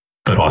time.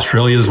 But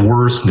Australia's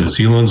worse, New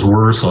Zealand's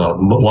worse, a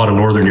lot of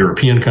Northern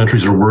European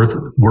countries are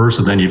worse,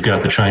 and then you've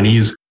got the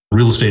Chinese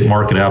real estate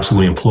market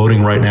absolutely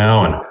imploding right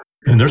now.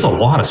 And there's a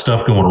lot of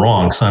stuff going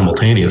wrong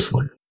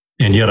simultaneously.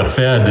 And yet a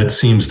Fed that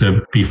seems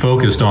to be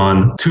focused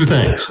on two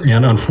things.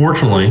 And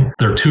unfortunately,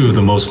 they're two of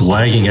the most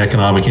lagging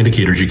economic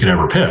indicators you can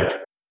ever pick,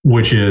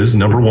 which is,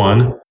 number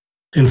one,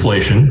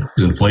 inflation,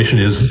 because inflation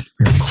is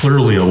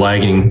clearly a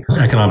lagging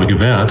economic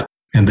event.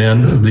 And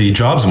then the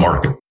jobs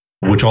market,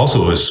 which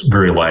also is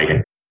very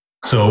lagging.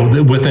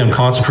 So with them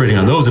concentrating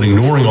on those and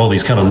ignoring all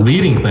these kind of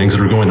leading things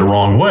that are going the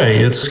wrong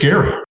way, it's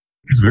scary.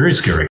 It's very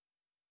scary.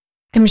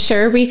 I'm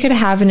sure we could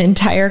have an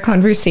entire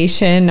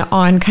conversation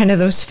on kind of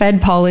those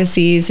Fed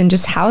policies and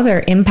just how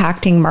they're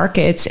impacting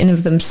markets in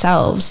of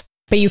themselves.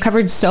 But you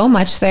covered so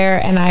much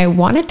there, and I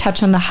want to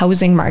touch on the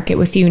housing market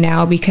with you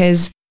now,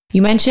 because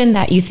you mentioned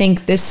that you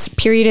think this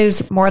period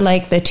is more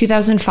like the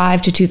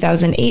 2005 to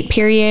 2008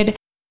 period.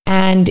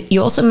 And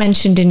you also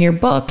mentioned in your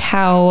book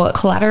how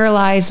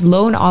collateralized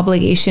loan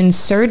obligations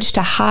surged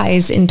to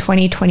highs in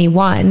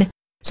 2021.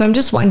 So I'm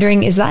just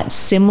wondering, is that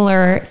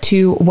similar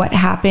to what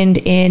happened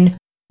in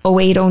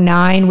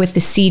 08-09 with the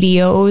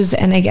CDOs?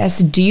 And I guess,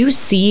 do you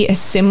see a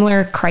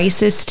similar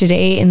crisis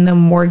today in the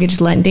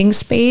mortgage lending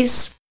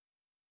space?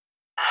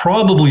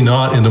 Probably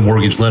not in the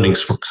mortgage lending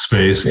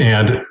space.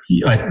 And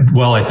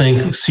while I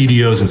think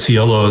CDOs and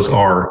CLOs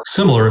are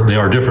similar, they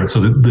are different. So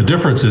the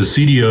difference is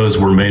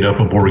CDOs were made up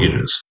of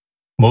mortgages,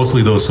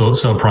 mostly those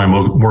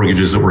subprime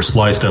mortgages that were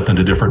sliced up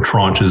into different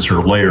tranches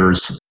or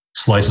layers,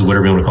 slices,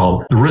 whatever you want to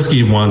call it. The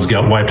risky ones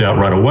got wiped out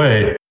right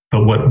away.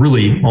 But what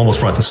really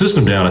almost brought the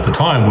system down at the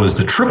time was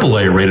the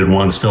AAA rated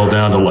ones fell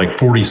down to like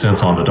 40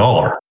 cents on the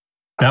dollar.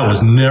 That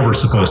was never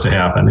supposed to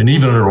happen. And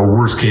even under a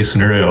worst case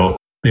scenario,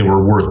 they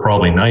were worth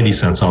probably 90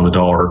 cents on the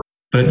dollar.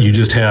 But you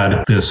just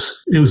had this,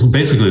 it was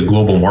basically a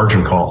global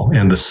margin call,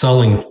 and the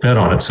selling fed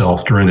on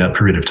itself during that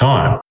period of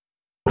time.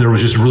 There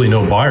was just really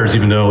no buyers,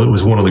 even though it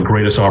was one of the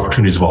greatest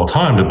opportunities of all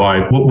time to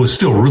buy what was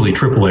still really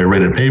AAA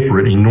rated paper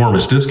at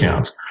enormous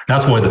discounts.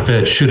 That's why the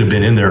Fed should have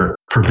been in there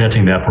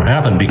preventing that from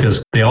happening,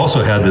 because they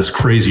also had this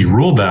crazy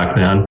rule back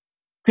then.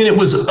 And it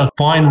was a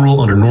fine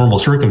rule under normal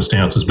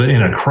circumstances, but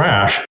in a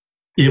crash,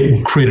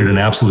 it created an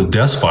absolute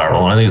death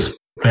spiral. And I think it's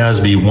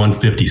FASB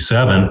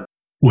 157,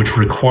 which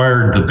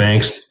required the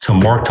banks to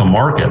mark to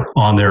market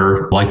on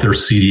their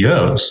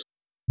CDOs.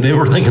 They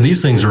were thinking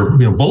these things are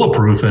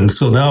bulletproof. And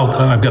so now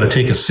I've got to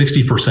take a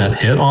 60%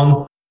 hit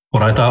on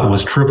what I thought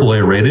was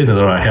AAA rated and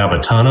that I have a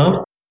ton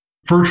of.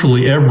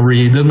 Virtually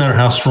it doesn't matter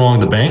how strong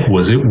the bank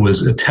was, it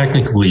was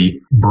technically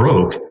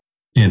broke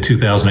in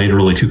 2008,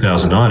 early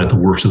 2009 at the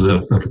worst of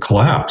the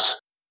collapse.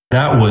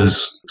 That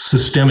was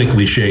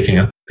systemically shaking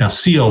it. Now,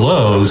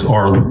 CLOs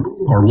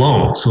are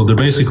loans. So they're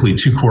basically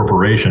two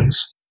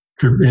corporations.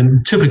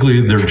 And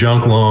typically they're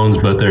junk loans,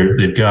 but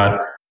they've got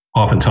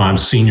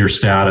oftentimes senior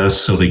status,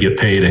 so they get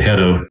paid ahead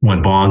of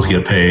when bonds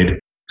get paid.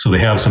 So they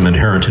have some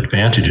inherent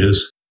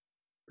advantages.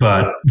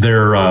 But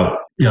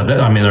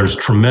there's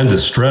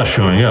tremendous stress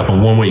showing up.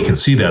 And one way you can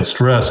see that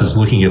stress is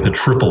looking at the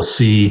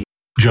CCC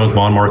junk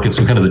bond market.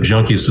 So kind of the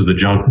junkiest of the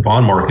junk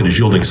bond market is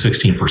yielding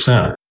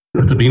 16%.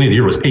 At the beginning of the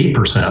year, it was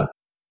 8%.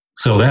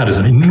 So that is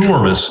an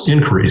enormous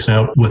increase.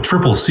 Now, with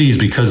CCCs,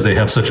 because they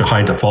have such a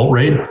high default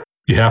rate,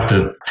 you have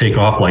to take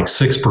off like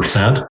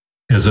 6%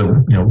 as a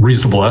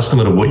reasonable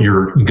estimate of what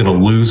you're going to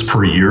lose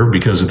per year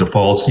because of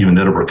defaults, even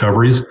net of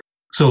recoveries.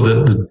 So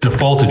the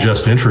default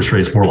adjusted interest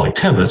rate is more like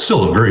 10, but it's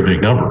still a very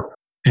big number.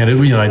 And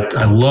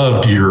I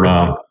loved your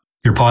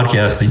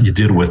podcast that you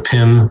did with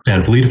Pim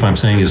Van Vliet, if I'm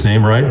saying his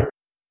name right.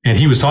 And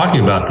he was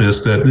talking about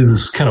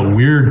this kind of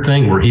weird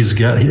thing where he's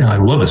got, I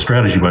love his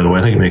strategy, by the way.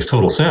 I think it makes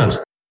total sense.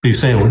 He's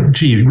saying, well,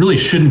 gee, you really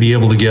shouldn't be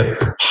able to get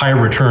high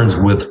returns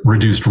with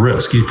reduced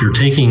risk. If you're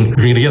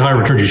going to get high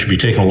returns, you should be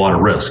taking a lot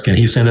of risk. And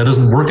he's saying that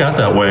doesn't work out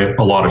that way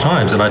a lot of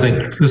times. And I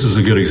think this is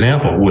a good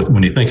example with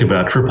when you think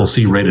about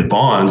CCC rated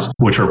bonds,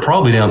 which are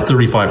probably down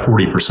 35,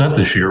 40%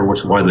 this year, which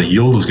is why the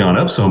yield has gone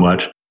up so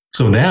much.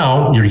 So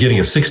now you're getting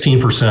a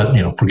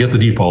 16%, forget the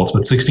defaults,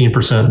 but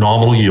 16%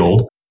 nominal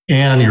yield.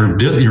 And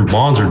your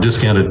bonds are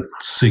discounted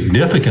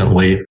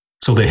significantly.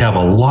 So they have a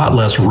lot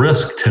less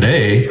risk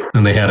today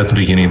than they had at the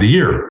beginning of the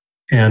year.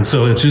 And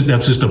so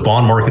that's just a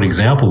bond market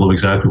example of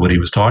exactly what he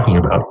was talking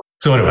about.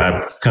 So anyway,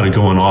 I'm kind of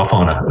going off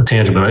on a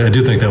tangent, but I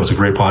do think that was a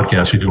great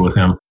podcast you did with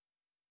him.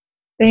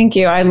 Thank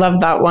you. I love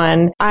that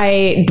one.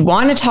 I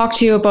want to talk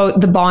to you about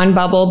the bond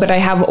bubble, but I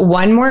have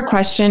one more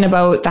question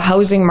about the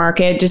housing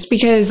market, just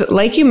because,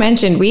 like you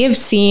mentioned, we have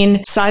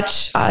seen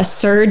such a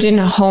surge in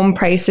home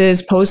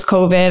prices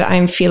post-COVID.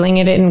 I'm feeling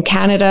it in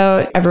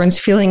Canada. Everyone's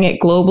feeling it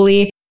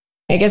globally.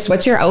 I guess,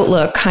 what's your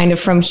outlook kind of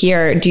from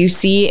here? Do you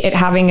see it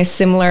having a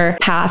similar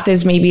path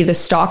as maybe the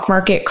stock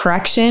market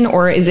correction,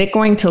 or is it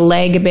going to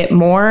lag a bit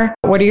more?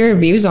 What are your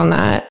views on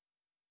that?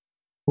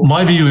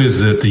 My view is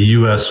that the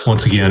U.S.,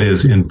 once again,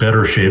 is in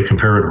better shape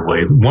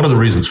comparatively. One of the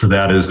reasons for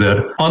that is that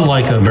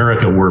unlike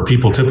America, where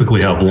people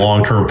typically have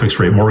long-term fixed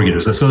rate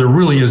mortgages, so there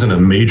really isn't a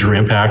major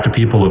impact to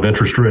people of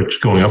interest rates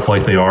going up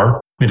like they are.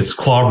 I mean, it's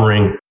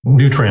clobbering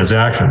new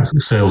transactions,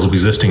 sales of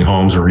existing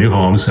homes or new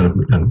homes, and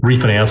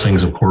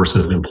refinancings, of course,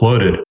 have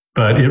imploded.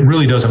 But it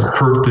really doesn't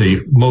hurt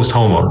the most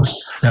homeowners.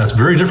 Now, it's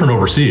very different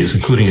overseas,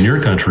 including in your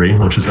country,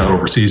 which is not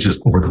overseas,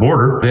 just over the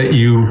border, that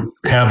you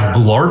have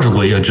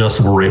largely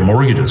adjustable rate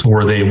mortgages,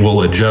 or they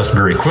will adjust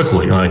very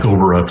quickly, like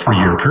over a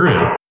 3-year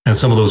period. And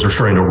some of those are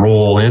starting to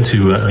roll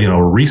into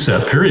a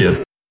reset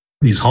period.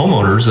 These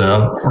homeowners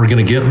are going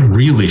to get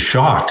really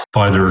shocked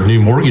by their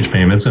new mortgage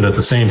payments. And at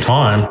the same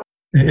time,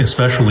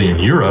 especially in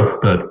Europe,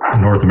 but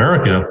in North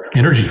America,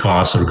 energy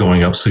costs are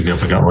going up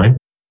significantly.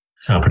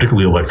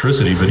 particularly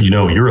electricity. But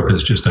Europe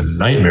is just a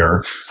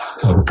nightmare.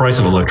 The price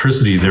of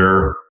electricity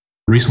there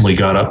recently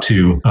got up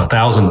to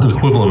the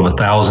equivalent of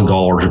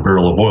 $1,000 a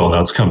barrel of oil.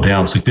 Now it's come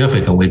down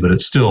significantly, but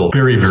it's still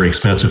very, very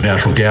expensive.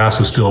 Natural gas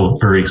is still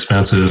very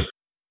expensive.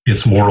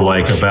 It's more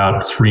like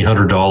about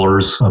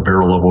 $300 a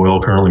barrel of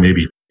oil currently,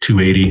 maybe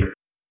 $280.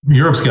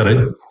 Europe's got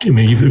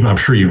I'm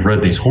sure you've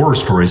read these horror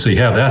stories. So you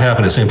have that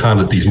happen at the same time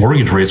that these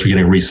mortgage rates are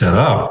getting reset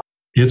up.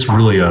 It's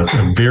really a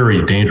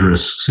very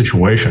dangerous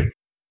situation.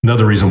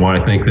 Another reason why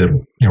I think that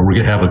we're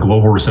going to have a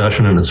global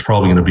recession, and it's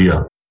probably going to be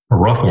a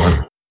rough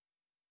one.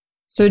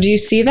 So do you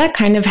see that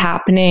kind of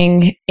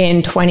happening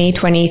in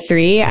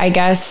 2023? I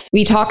guess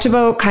we talked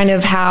about kind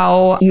of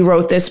how you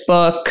wrote this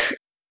book.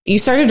 You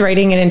started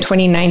writing it in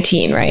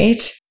 2019,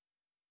 right?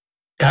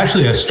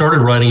 Actually, I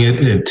started writing it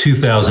in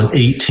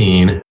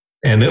 2018,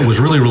 and it was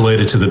really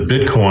related to the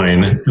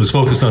Bitcoin. It was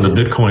focused on the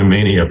Bitcoin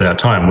mania at that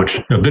time, which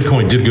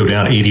Bitcoin did go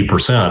down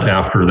 80%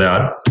 after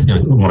that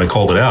when I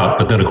called it out.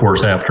 But then, of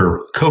course,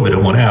 after COVID,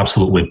 it went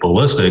absolutely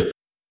ballistic.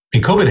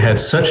 And COVID had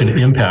such an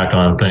impact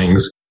on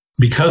things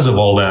because of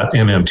all that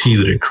MMT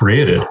that it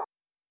created.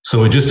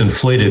 So it just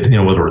inflated,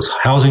 whether it was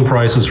housing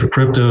prices for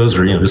cryptos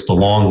or, just the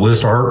long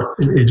list,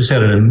 it just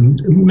had an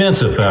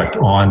immense effect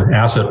on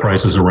asset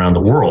prices around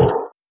the world.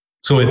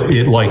 So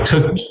it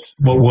took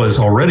what was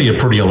already a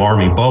pretty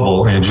alarming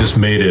bubble and just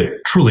made it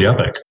truly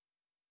epic.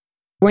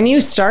 When you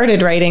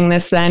started writing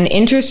this, then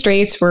interest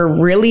rates were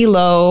really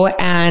low.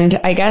 And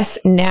I guess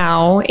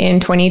now in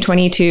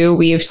 2022,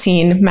 we've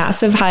seen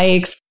massive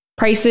hikes.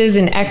 Prices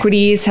and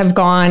equities have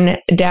gone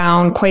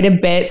down quite a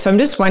bit. So I'm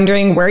just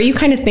wondering where you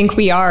kind of think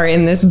we are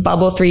in this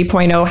bubble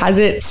 3.0. Has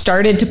it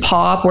started to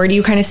pop? Where do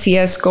you kind of see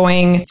us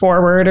going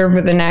forward over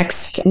the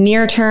next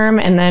near term?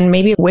 And then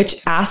maybe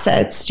which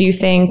assets do you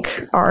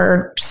think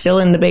are still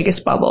in the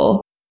biggest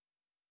bubble?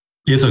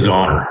 It's a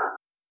goner.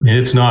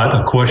 It's not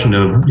a question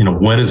of,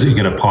 when is it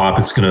going to pop?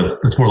 It's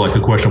more like a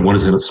question of when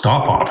is it going to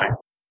stop popping?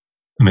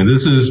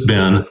 This has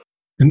been,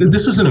 and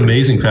this is an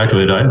amazing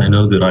factoid. I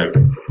know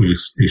that we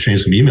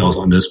exchanged some emails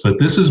on this, but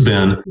this has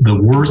been the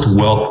worst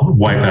wealth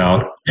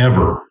wipeout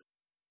ever.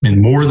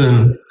 More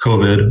than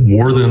COVID,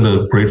 more than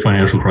the great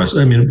financial crisis.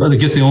 I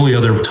guess the only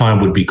other time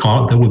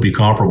that would be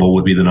comparable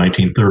would be the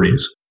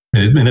 1930s.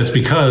 And it's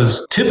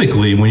because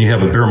typically when you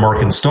have a bear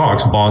market in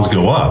stocks, bonds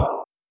go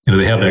up.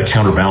 They have that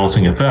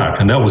counterbalancing effect.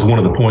 And that was one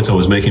of the points I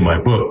was making in my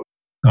book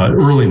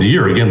early in the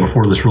year, again,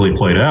 before this really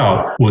played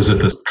out, was that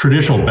the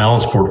traditional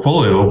balanced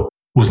portfolio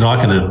was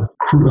not going to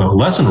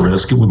lessen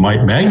risk. It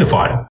might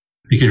magnify it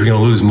because you're going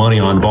to lose money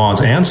on bonds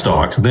and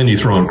stocks. And then you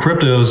throw in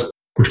cryptos,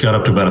 which got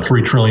up to about a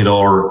 $3 trillion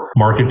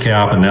market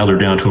cap, and now they're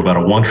down to about a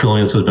 $1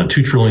 trillion. So there's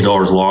been $2 trillion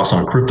lost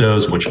on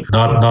cryptos, which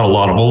not a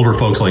lot of older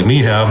folks like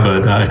me have,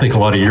 but I think a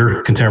lot of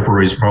your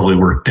contemporaries probably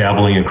were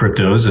dabbling in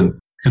cryptos. And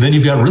then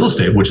you've got real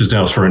estate, which is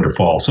now starting to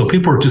fall. So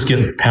people are just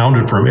getting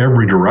pounded from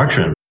every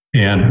direction.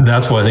 And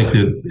that's why I think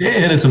that,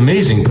 and it's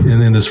amazing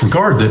in this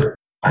regard that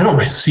I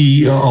don't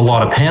see a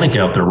lot of panic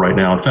out there right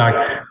now. In fact,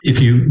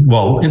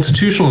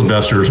 institutional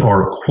investors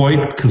are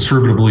quite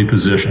conservatively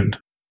positioned.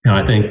 And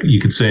I think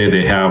you could say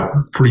they have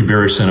pretty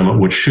bearish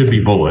sentiment, which should be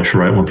bullish,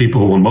 right?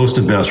 When most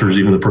investors,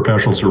 even the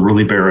professionals, are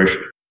really bearish,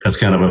 that's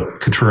kind of a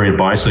contrarian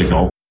buy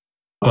signal.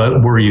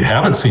 But where you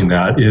haven't seen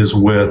that is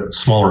with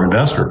smaller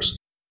investors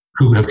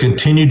who have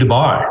continued to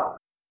buy.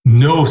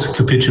 No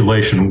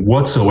capitulation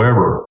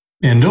whatsoever.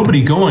 And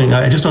nobody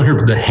I just don't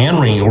hear the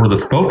hand-wringing or the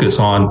focus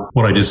on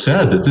what I just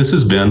said, that this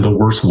has been the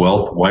worst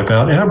wealth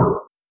wipeout ever.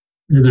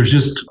 There's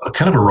just a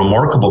kind of a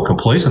remarkable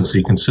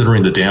complacency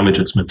considering the damage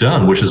that's been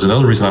done, which is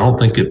another reason I don't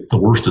think the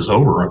worst is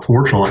over,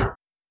 unfortunately.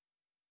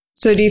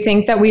 So do you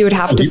think that we would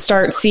have to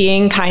start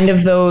seeing kind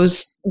of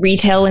those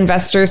retail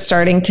investors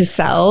starting to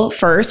sell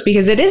first?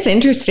 Because it is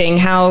interesting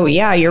how,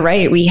 you're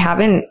right. We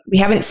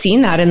haven't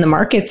seen that in the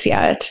markets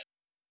yet.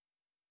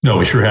 No,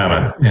 we sure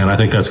haven't. And I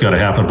think that's got to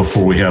happen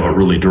before we have a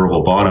really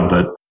durable bottom.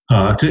 But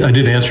I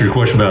did answer your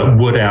question about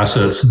what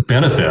assets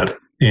benefit.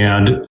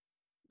 And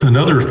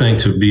another thing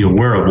to be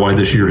aware of why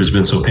this year has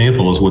been so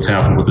painful is what's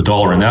happened with the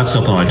dollar. And that's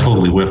something I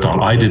totally whiffed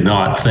on. I did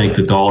not think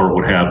the dollar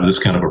would have this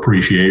kind of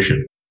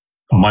appreciation.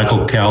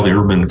 Michael Cow, the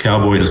urban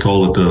cowboy, has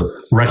called it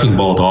the wrecking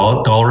ball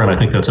dollar. And I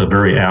think that's a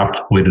very apt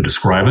way to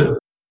describe it.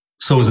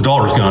 So as the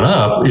dollar's gone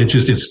up,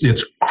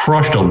 it's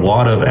crushed a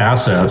lot of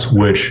assets,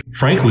 which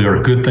frankly are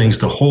good things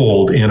to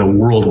hold in a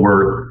world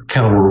where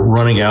we're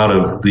running out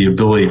of the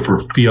ability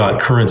for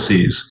fiat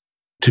currencies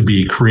to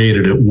be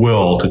created at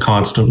will to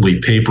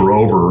constantly paper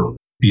over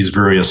these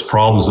various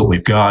problems that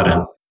we've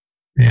got.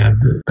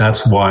 And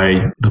that's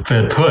why the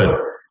Fed put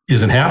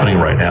isn't happening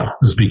right now,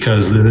 is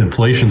because the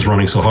inflation's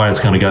running so high. It's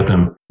kind of got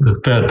them,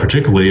 the Fed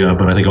particularly,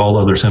 but I think all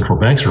other central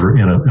banks are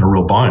in a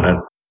real bind.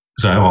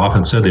 As I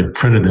often said, they've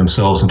printed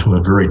themselves into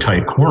a very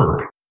tight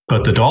corner.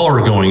 But the dollar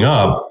going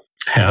up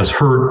has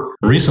hurt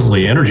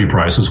recently energy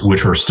prices,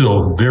 which are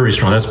still very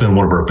strong. That's been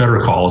one of our better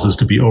calls, is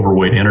to be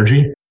overweight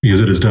energy,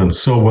 because it has done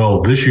so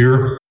well this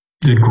year.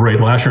 Did great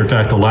last year. In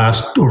fact, over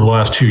the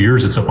last 2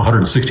 years, it's up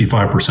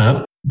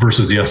 165%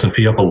 versus the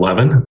S&P up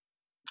 11.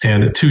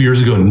 And 2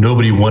 years ago,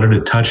 nobody wanted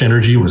to touch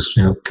energy. It was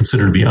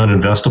considered to be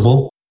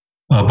uninvestable.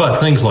 But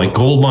things like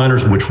gold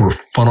miners, which were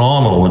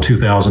phenomenal in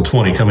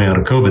 2020 coming out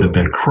of COVID, have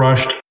been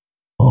crushed.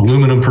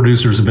 Aluminum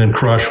producers have been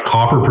crushed.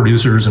 Copper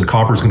producers, and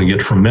copper is going to get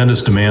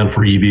tremendous demand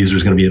for EVs.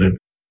 There's going to be an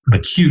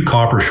acute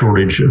copper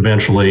shortage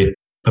eventually.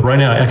 But right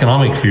now,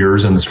 economic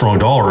fears and the strong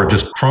dollar are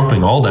just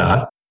trumping all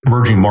that.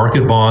 Emerging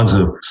market bonds,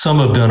 some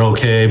have done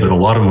okay, but a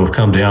lot of them have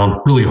come down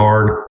really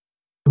hard.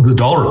 The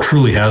dollar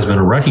truly has been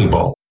a wrecking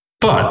ball.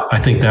 But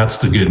I think that's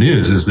the good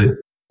news, is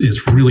that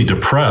it's really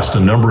depressed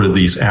a number of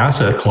these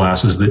asset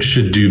classes that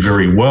should do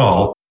very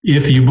well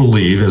if you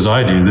believe, as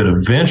I do, that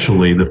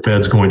eventually the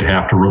Fed's going to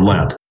have to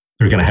relent.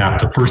 They're going to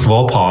have to, first of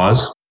all,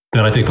 pause.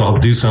 Then I think they'll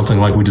do something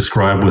like we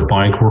described with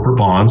buying corporate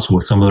bonds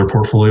with some of their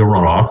portfolio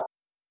runoff.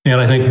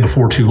 And I think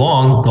before too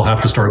long, they'll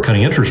have to start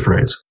cutting interest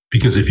rates.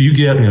 Because if you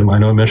get, and I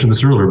know I mentioned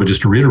this earlier, but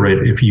just to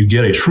reiterate, if you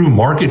get a true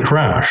market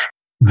crash,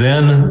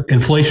 then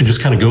inflation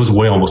just kind of goes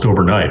away almost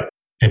overnight.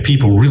 And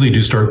people really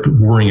do start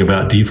worrying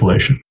about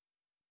deflation.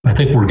 I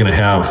think we're going to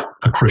have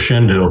a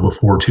crescendo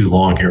before too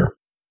long here.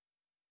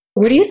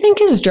 What do you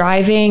think is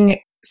driving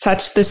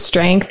such the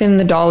strength in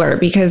the dollar?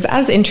 Because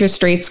as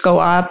interest rates go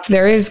up,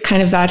 there is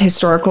kind of that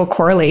historical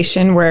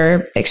correlation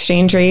where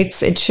exchange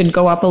rates, it should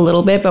go up a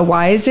little bit, but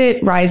why is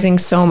it rising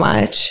so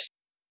much?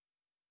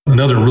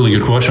 Another really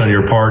good question on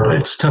your part.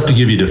 It's tough to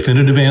give you a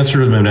definitive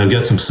answer. I mean, I've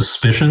got some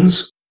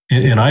suspicions,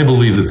 and I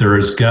believe that there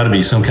has got to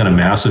be some kind of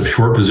massive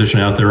short position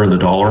out there in the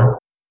dollar.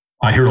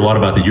 I hear a lot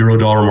about the euro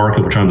dollar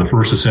market, which I'm the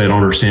first to say I don't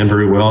understand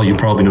very well. You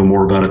probably know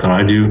more about it than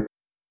I do.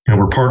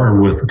 We're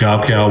partnered with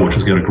GovCal, which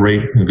has got a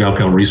great,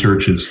 GovCal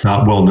research is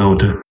not well known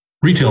to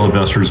retail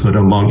investors, but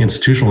among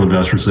institutional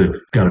investors, they've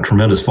got a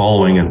tremendous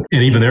following. And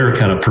even they're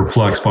kind of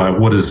perplexed by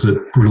what does it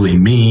really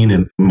mean?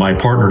 And my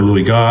partner,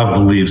 Louis Gov,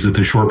 believes that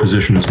the short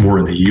position is more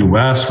in the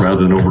U.S.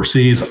 rather than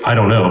overseas. I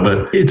don't know,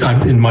 but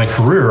in my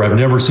career, I've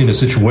never seen a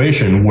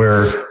situation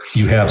where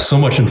you have so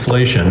much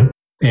inflation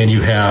and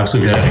you've had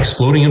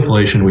exploding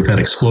inflation. We've had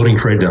exploding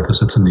trade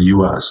deficits in the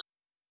U.S.,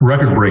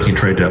 record-breaking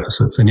trade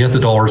deficits, and yet the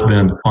dollar's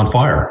been on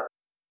fire.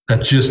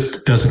 That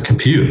just doesn't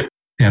compute.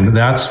 And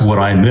that's what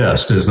I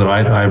missed, is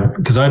that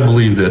because I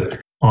believe that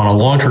on a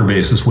long-term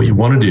basis, what you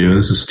want to do,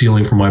 this is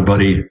stealing from my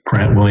buddy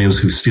Grant Williams,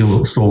 who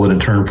stole it in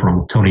turn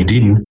from Tony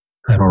Deaton.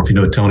 I don't know if you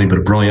know Tony, but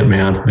a brilliant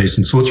man based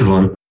in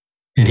Switzerland.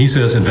 And he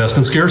says, invest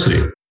in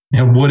scarcity.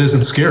 And what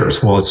isn't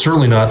scarce? Well, it's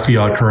certainly not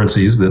fiat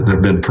currencies that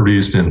have been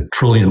produced in $1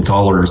 trillion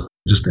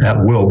just at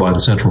will by the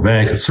central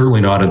banks. It's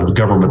certainly not in the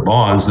government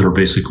bonds that are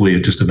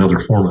basically just another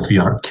form of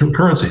fiat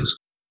currencies.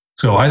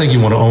 So I think you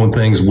want to own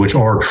things which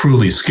are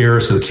truly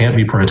scarce, that can't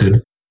be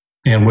printed,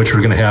 and which are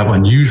going to have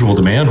unusual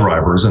demand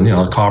drivers. And,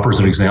 copper is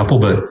an example,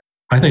 but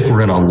I think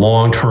we're in a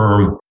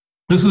long-term,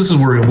 this is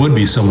where it would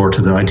be similar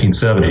to the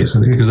 1970s,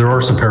 because there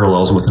are some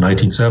parallels with the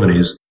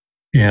 1970s.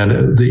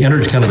 And the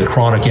energy, kind of the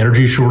chronic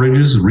energy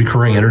shortages,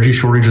 recurring energy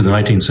shortage of the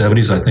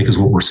 1970s, I think is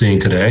what we're seeing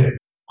today.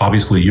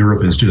 Obviously,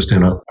 Europe is just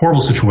in a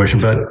horrible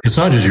situation, but it's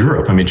not just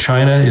Europe. I mean,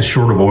 China is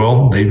short of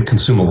oil. They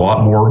consume a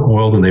lot more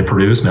oil than they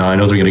produce. Now, I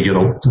know they're going to get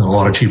a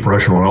lot of cheap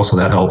Russian oil, so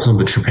that helps them,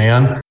 but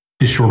Japan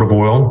is short of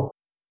oil.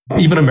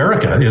 Even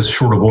America is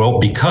short of oil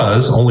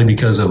only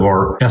because of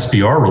our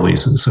SPR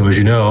releases. So as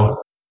you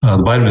know, the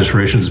Biden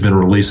administration has been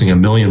releasing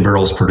 1 million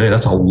barrels per day.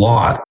 That's a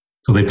lot.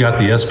 So they've got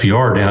the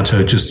SPR down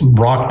to just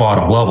rock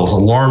bottom levels,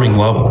 alarming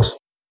levels.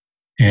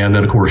 And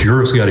then, of course,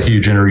 Europe's got a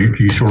huge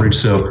energy shortage.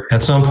 So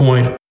at some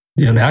point,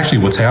 and actually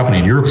what's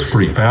happening in Europe is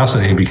pretty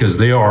fascinating, because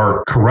they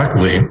are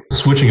correctly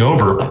switching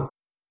over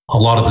a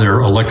lot of their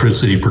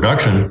electricity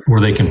production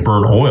where they can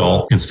burn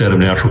oil instead of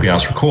natural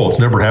gas or coal. It's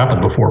never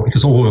happened before,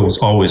 because oil was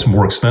always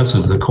more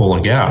expensive than coal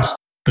and gas.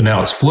 But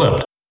now it's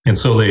flipped. And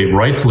so they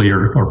rightfully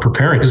are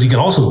preparing, because you can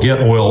also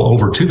get oil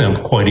over to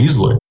them quite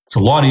easily. It's a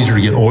lot easier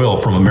to get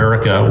oil from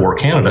America or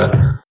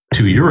Canada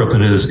to Europe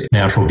than it is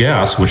natural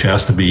gas, which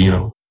has to be,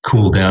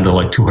 cooled down to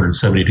like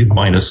 270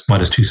 minus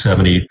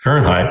 270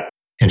 Fahrenheit,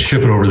 and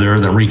ship it over there,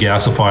 then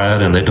regasify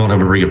it. And they don't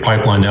have a very good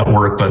pipeline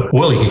network, but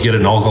oil, you can get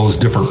it in all those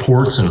different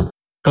ports.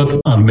 But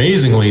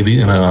amazingly,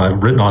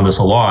 I've written on this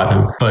a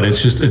lot, but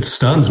it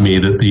stuns me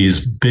that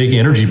these big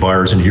energy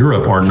buyers in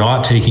Europe are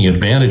not taking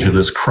advantage of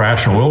this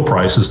crash in oil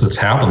prices that's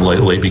happened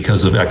lately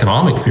because of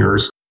economic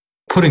fears.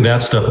 Putting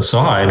that stuff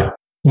aside,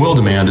 oil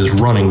demand is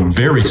running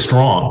very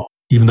strong,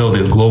 even though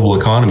the global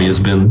economy has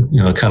been,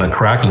 kind of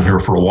cracking here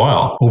for a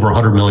while, over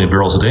 100 million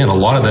barrels a day. And a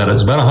lot of that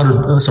is about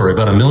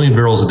 1 million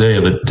barrels a day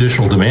of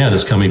additional demand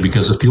is coming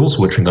because of fuel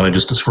switching that I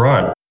just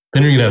described.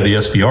 Then you're going to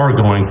have the SPR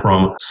going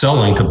from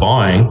selling to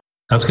buying.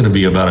 That's going to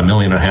be about 1.5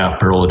 million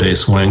barrel a day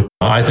swing.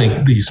 I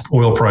think these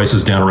oil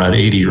prices down around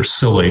 80 are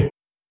silly.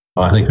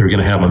 I think they're going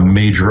to have a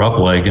major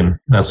upleg, and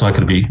that's not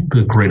going to be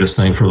the greatest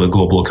thing for the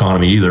global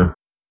economy either.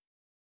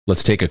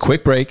 Let's take a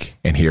quick break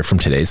and hear from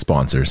today's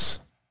sponsors.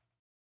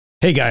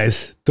 Hey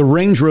guys, the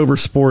Range Rover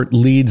Sport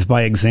leads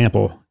by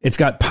example. It's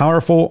got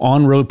powerful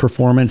on-road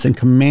performance and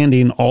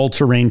commanding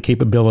all-terrain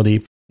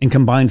capability, and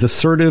combines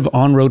assertive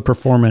on-road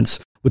performance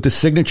with the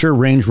signature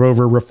Range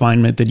Rover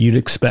refinement that you'd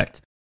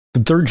expect.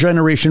 The third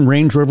generation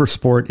Range Rover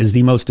Sport is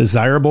the most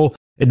desirable,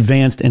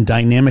 advanced, and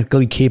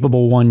dynamically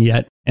capable one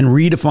yet, and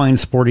redefines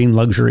sporting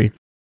luxury.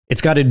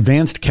 It's got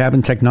advanced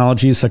cabin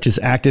technologies such as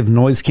active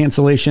noise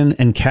cancellation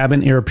and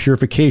cabin air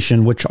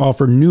purification, which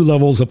offer new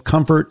levels of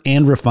comfort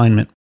and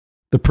refinement.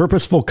 The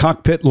purposeful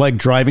cockpit-like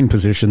driving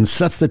position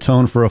sets the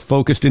tone for a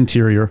focused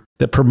interior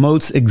that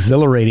promotes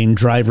exhilarating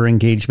driver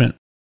engagement.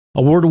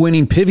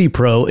 Award-winning Pivi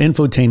Pro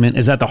infotainment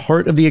is at the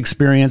heart of the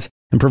experience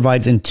and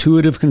provides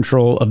intuitive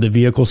control of the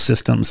vehicle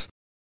systems.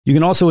 You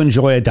can also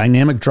enjoy a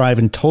dynamic drive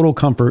in total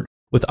comfort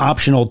with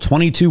optional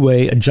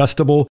 22-way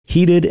adjustable,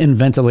 heated and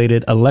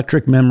ventilated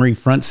electric memory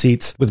front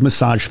seats with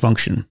massage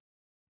function.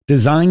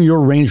 Design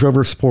your Range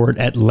Rover Sport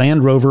at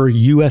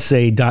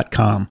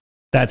LandRoverUSA.com.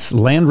 That's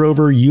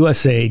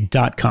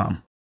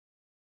LandRoverUSA.com.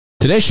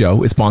 Today's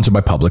show is sponsored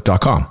by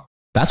Public.com.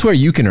 That's where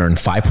you can earn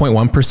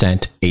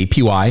 5.1%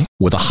 APY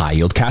with a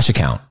high-yield cash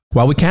account.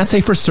 While we can't say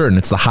for certain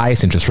it's the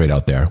highest interest rate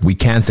out there, we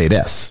can say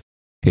this.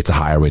 It's a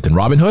higher rate than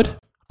Robinhood,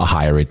 a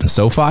higher rate than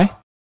SoFi,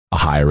 a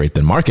higher rate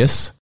than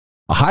Marcus,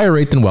 a higher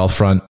rate than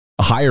Wealthfront,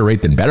 a higher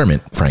rate than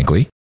Betterment,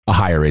 frankly, a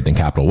higher rate than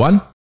Capital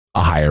One,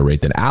 a higher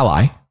rate than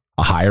Ally,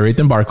 a higher rate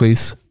than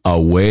Barclays, a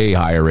way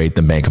higher rate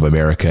than Bank of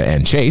America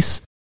and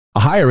Chase, a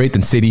higher rate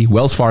than Citi,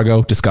 Wells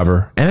Fargo,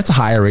 Discover, and it's a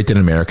higher rate than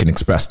American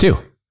Express too.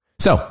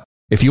 So,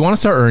 if you want to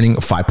start earning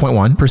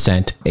 5.1%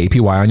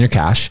 APY on your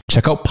cash,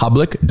 check out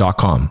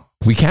Public.com.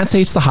 We can't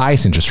say it's the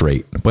highest interest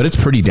rate, but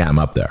it's pretty damn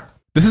up there.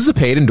 This is a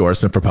paid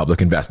endorsement for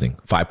Public Investing,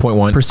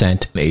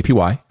 5.1%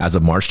 APY as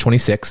of March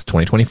 26,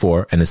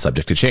 2024, and is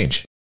subject to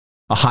change.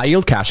 A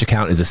high-yield cash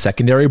account is a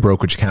secondary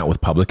brokerage account with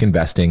Public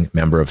Investing,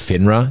 member of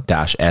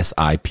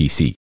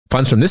FINRA-SIPC.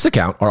 Funds from this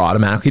account are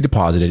automatically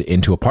deposited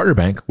into a partner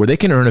bank where they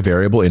can earn a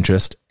variable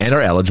interest and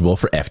are eligible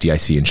for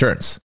FDIC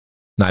insurance.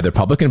 Neither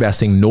Public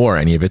Investing nor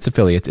any of its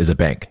affiliates is a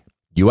bank.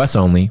 U.S.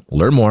 only.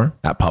 Learn more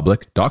at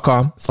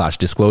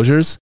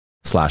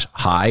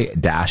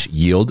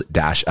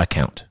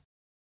public.com/disclosures/high-yield-account.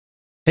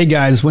 Hey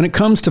guys, when it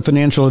comes to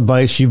financial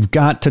advice, you've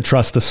got to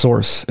trust the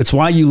source. It's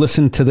why you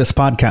listen to this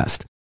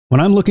podcast.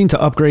 When I'm looking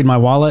to upgrade my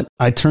wallet,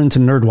 I turn to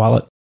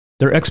NerdWallet.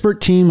 Their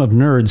expert team of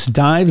nerds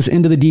dives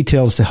into the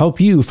details to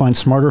help you find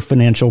smarter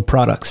financial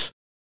products.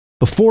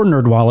 Before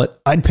NerdWallet,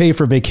 I'd pay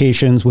for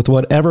vacations with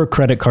whatever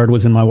credit card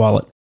was in my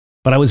wallet.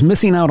 But I was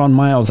missing out on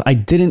miles I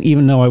didn't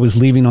even know I was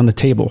leaving on the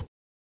table.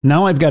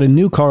 Now I've got a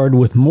new card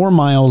with more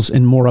miles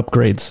and more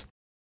upgrades.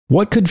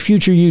 What could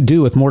future you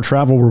do with more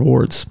travel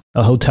rewards?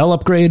 A hotel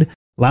upgrade?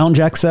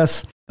 Lounge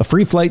access? A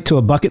free flight to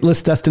a bucket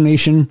list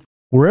destination?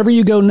 Wherever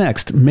you go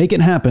next, make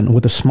it happen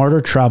with a smarter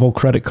travel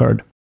credit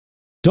card.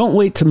 Don't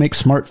wait to make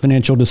smart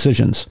financial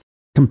decisions.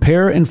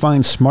 Compare and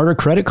find smarter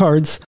credit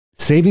cards,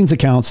 savings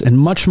accounts, and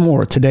much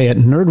more today at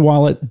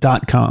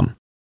nerdwallet.com.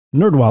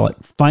 NerdWallet,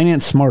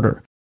 finance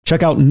smarter.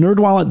 Check out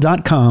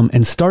nerdwallet.com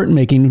and start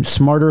making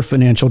smarter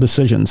financial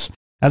decisions.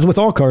 As with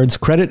all cards,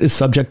 credit is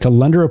subject to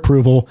lender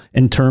approval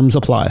and terms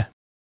apply.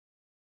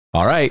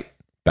 All right,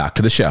 back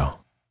to the show.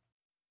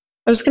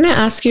 I was going to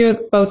ask you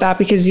about that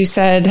because you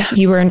said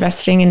you were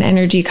investing in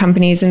energy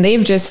companies and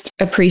they've just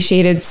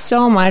appreciated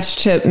so much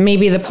to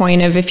maybe the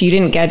point of if you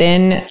didn't get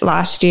in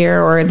last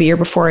year or the year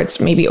before, it's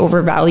maybe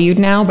overvalued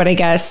now. But I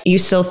guess you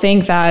still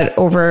think that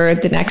over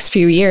the next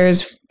few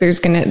years,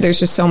 there's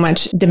just so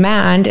much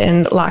demand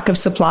and lack of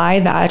supply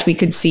that we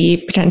could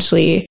see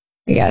potentially,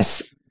 I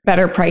guess,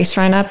 better price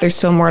run up. There's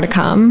still more to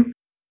come.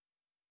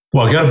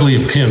 Well, I got to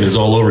believe PIM is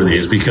all over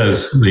these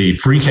because the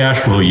free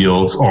cash flow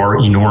yields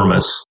are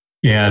enormous.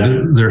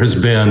 And there has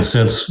been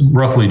since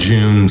roughly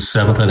June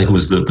 7th, I think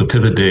was the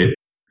pivot date,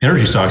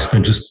 energy stocks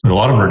have been a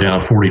lot of them are down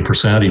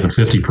 40%, even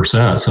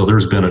 50%. So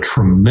there's been a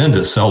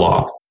tremendous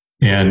sell-off.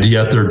 And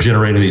yet they're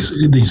generating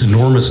these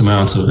enormous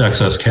amounts of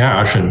excess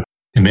cash and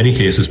in many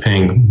cases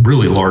paying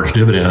really large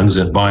dividends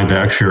and buying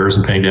back shares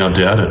and paying down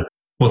debt. And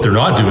what they're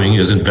not doing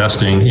is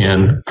investing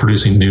in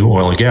producing new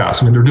oil and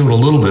gas. I mean, they're doing a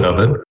little bit of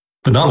it,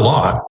 but not a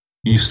lot.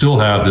 You still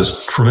have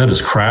this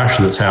tremendous crash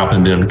that's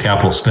happened in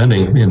capital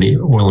spending in the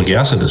oil and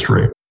gas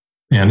industry.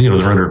 And,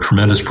 they're under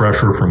tremendous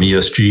pressure from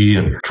ESG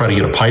and try to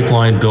get a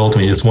pipeline built.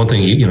 I mean, it's one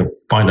thing,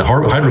 find the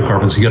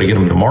hydrocarbons, you got to get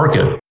them to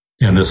market.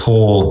 And this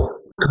whole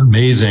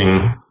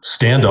amazing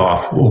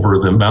standoff over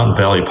the Mountain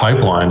Valley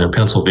Pipeline in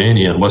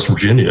Pennsylvania and West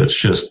Virginia, it's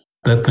just,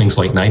 that thing's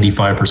like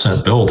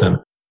 95% built and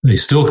they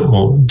still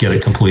won't get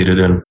it completed.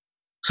 And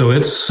so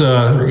it's,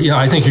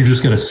 I think you're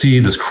just going to see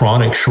this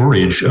chronic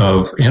shortage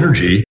of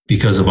energy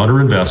because of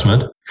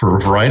underinvestment for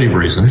a variety of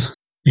reasons.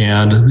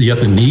 And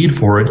yet the need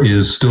for it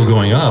is still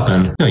going up.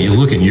 And you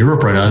look in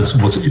Europe right now,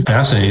 what's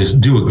fascinating is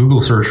do a Google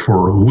search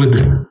for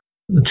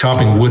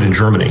chopping wood in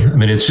Germany. I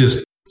mean, it's nuts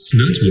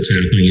what's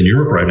happening in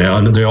Europe right now.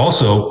 And they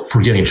also,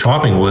 for getting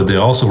chopping wood, they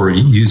also were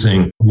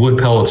using wood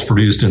pellets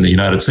produced in the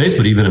United States,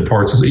 but even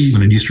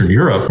in Eastern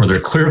Europe, where they're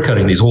clear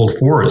cutting these old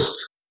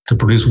forests to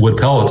produce wood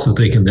pellets that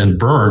they can then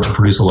burn to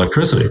produce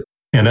electricity.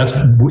 And that's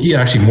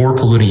actually more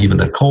polluting even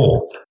than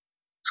coal.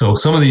 So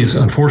some of these,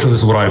 unfortunately, this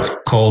is what I've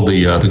called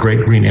the great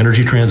green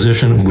energy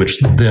transition,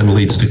 which then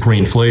leads to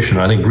greenflation.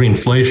 I think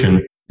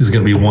greenflation is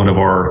going to be one of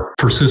our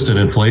persistent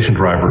inflation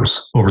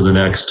drivers over the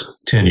next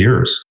 10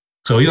 years.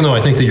 So even though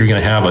I think that you're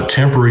going to have a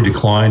temporary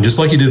decline, just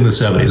like you did in the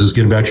 70s, just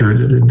getting back to your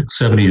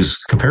 70s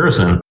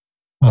comparison,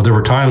 there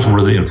were times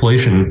where the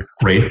inflation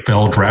rate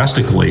fell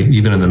drastically,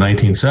 even in the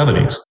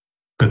 1970s.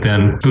 But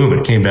then, boom,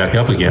 it came back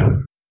up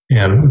again.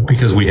 And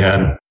because we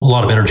had a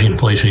lot of energy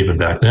inflation even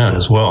back then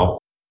as well.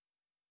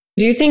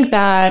 Do you think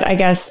that, I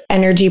guess,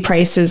 energy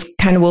prices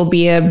kind of will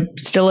be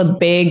still a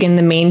big and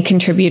the main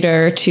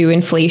contributor to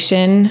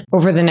inflation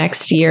over the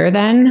next year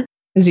then,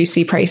 as you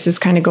see prices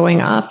kind of going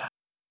up?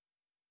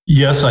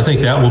 Yes, I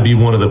think that will be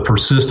one of the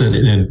persistent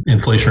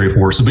inflationary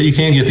forces. But you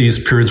can get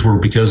these periods where,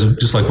 because of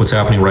just like what's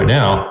happening right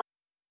now,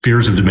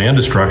 fears of demand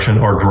destruction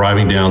are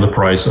driving down the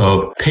price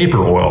of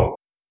paper oil.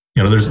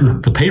 There's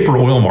the paper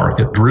oil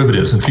market,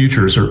 derivatives and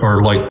futures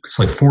are like, it's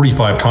like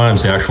 45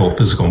 times the actual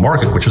physical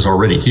market, which is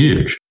already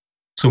huge.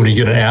 So when you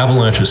get an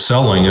avalanche of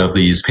selling of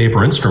these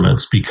paper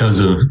instruments because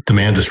of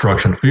demand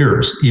destruction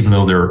fears, even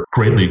though they're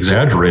greatly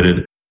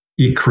exaggerated,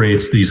 it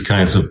creates these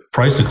kinds of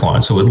price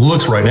declines. So it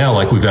looks right now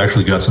like we've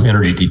actually got some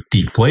energy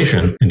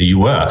deflation in the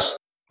U.S.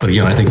 But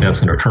again, I think that's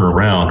going to turn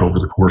around over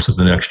the course of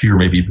the next year,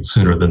 maybe even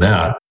sooner than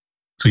that.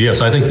 So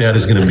yes, I think that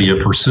is going to be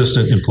a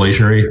persistent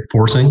inflationary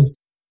forcing.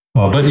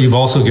 But you've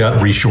also got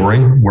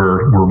reshoring,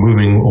 where we're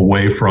moving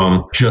away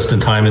from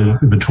just-in-time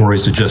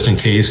inventories to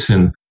just-in-case,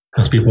 and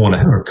as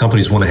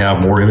companies want to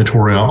have more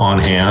inventory on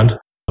hand,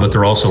 but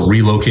they're also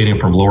relocating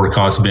from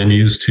lower-cost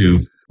venues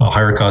to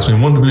higher-cost.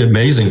 And one of the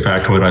amazing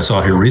factoid I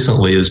saw here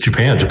recently is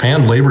Japan.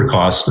 Japan labor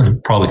costs,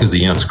 probably because the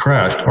yen's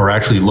crashed, are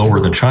actually lower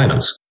than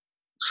China's.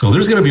 So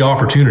there's going to be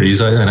opportunities,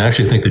 and I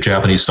actually think the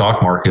Japanese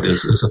stock market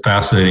is a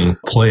fascinating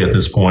play at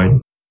this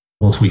point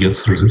once we get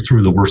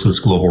through the worst of this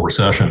global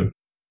recession.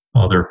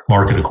 Their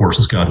market, of course,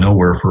 has gone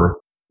nowhere for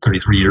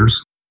 32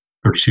 years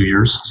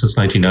since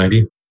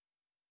 1990.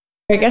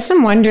 I guess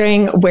I'm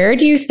wondering, where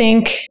do you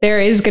think there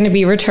is going to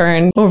be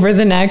return over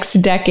the next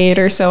decade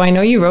or so? I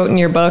know you wrote in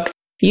your book,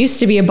 it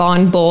used to be a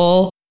bond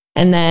bull,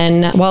 and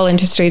then while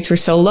interest rates were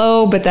so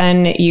low, but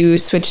then you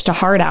switched to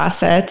hard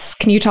assets.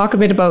 Can you talk a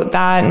bit about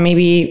that and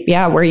maybe,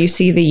 where you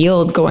see the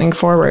yield going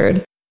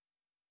forward?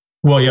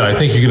 Well, yeah, I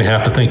think you're going to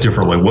have to think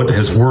differently. What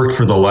has worked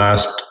for the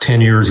last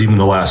 10 years, even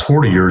the last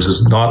 40 years,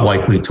 is not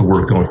likely to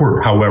work going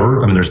forward.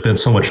 However, there's been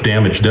so much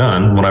damage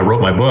done. When I wrote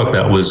my book,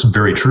 that was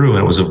very true,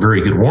 and it was a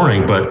very good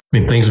warning, but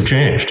things have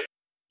changed.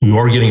 You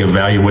are getting a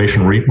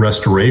valuation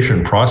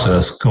restoration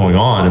process going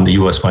on in the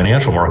U.S.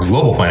 financial market,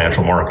 global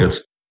financial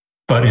markets.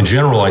 But in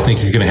general, I think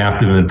you're going to have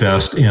to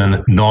invest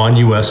in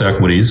non-U.S.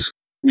 equities,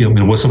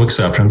 with some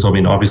exceptions.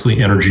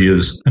 Obviously, energy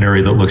is an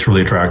area that looks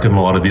really attractive, and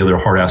a lot of the other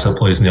hard asset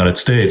plays in the United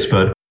States,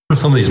 but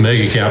some of these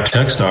mega cap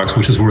tech stocks,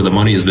 which is where the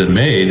money has been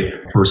made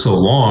for so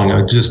long, I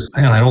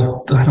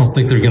don't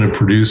think they're going to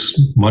produce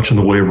much in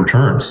the way of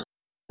returns.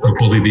 They'll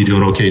probably be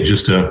doing okay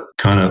just to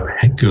kind of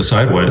go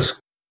sideways.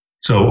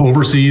 So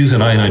overseas,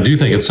 and I do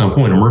think at some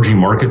point emerging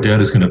market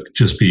debt is going to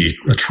just be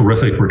a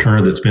terrific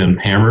return that's been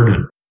hammered.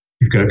 And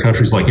you've got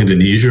countries like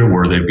Indonesia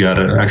where they've got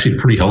actually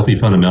pretty healthy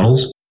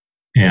fundamentals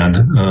and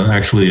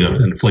actually an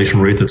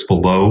inflation rate that's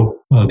below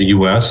the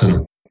U.S.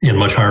 and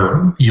much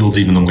higher yields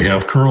even than we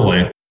have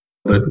currently.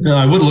 But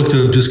I would look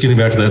to just getting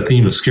back to that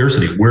theme of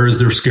scarcity. Where is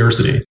there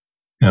scarcity?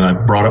 And I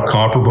brought up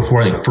copper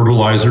before. I think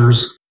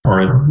fertilizers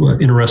are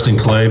an interesting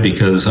play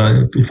because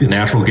if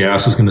natural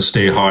gas is going to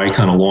stay high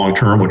kind of long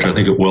term, which I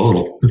think it will,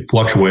 it'll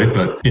fluctuate.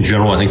 But in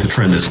general, I think the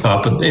trend is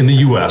up. But in the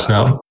U.S.,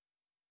 now,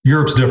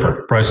 Europe's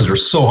different. Prices are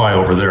so high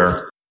over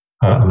there.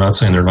 I'm not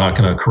saying they're not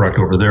going to correct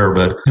over there,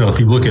 but if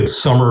you look at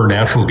summer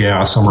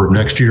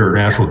next year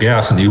natural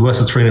gas in the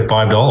U.S., it's trading at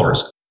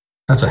 $5.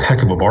 That's a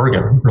heck of a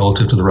bargain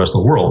relative to the rest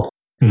of the world.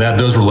 And that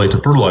does relate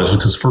to fertilizers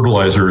because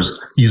fertilizers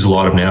use a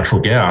lot of natural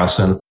gas.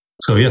 And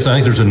so, yes, I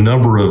think there's a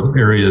number of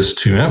areas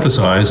to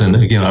emphasize. And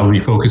again, I would be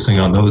focusing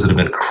on those that have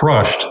been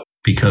crushed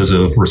because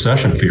of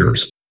recession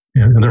fears.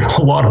 And there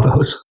are a lot of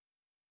those.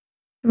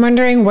 I'm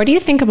wondering, what do you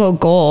think about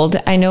gold?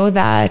 I know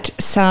that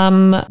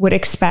some would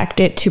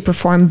expect it to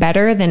perform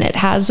better than it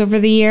has over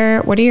the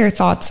year. What are your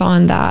thoughts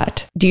on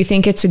that? Do you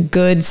think it's a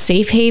good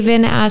safe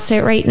haven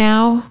asset right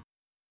now?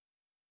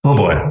 Oh,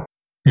 boy.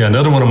 Yeah,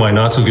 another one of my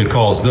not so good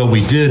calls, though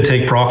we did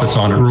take profits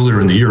on it earlier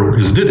in the year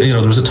because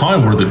there was a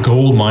time where the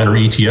gold miner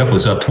ETF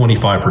was up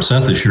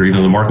 25% this year, even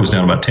though the market was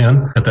down about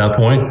 10 at that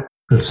point.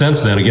 But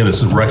since then, again,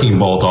 this wrecking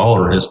ball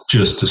dollar has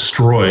just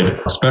destroyed,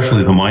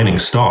 especially the mining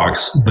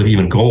stocks, but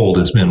even gold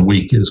has been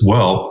weak as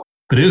well.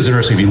 But it is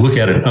interesting, if you look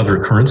at it in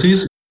other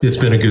currencies, it's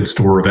been a good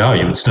store of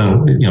value. It's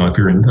done, if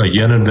you're a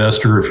yen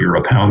investor, if you're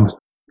a pound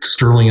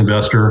sterling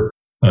investor,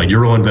 a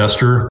euro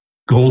investor,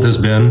 gold has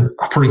been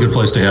a pretty good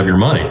place to have your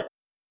money.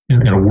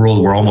 In a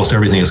world where almost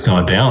everything has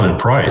gone down in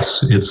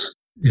price,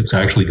 it's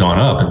actually gone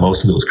up in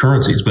most of those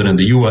currencies. But in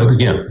the U.S.,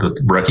 again, the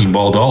wrecking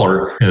ball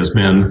dollar has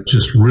been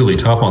just really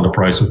tough on the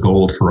price of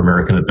gold for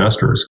American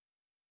investors.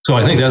 So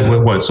I think that's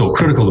why it's so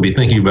critical to be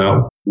thinking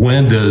about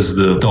when does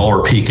the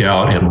dollar peak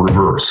out and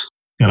reverse.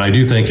 And I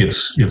do think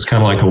it's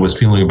kind of like I was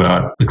feeling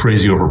about the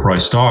crazy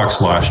overpriced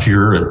stocks last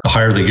year. The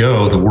higher they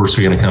go, the worse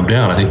they're going to come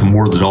down. I think the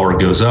more the dollar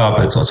goes up,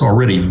 it's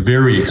already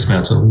very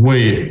expensive,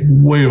 way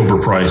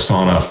overpriced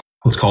on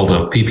what's called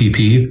a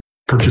PPP,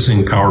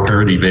 purchasing power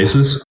parity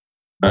basis.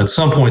 At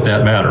some point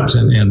that matters.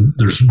 And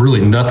there's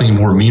really nothing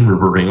more mean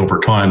reverting over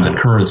time than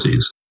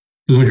currencies.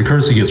 Because when your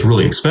currency gets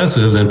really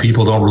expensive, then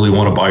people don't really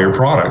want to buy your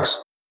products.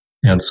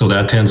 And so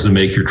that tends to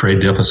make your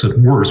trade deficit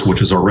worse,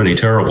 which is already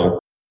terrible.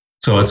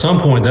 So at some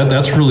point,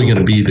 that's really going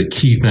to be the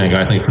key thing,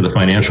 I think, for the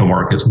financial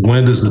markets.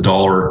 When does the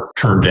dollar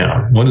turn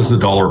down? When does the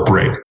dollar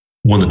break?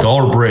 When the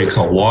dollar breaks,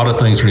 a lot of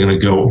things are going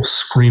to go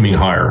screaming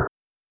higher.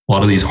 A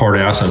lot of these hard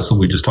assets that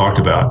we just talked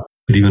about,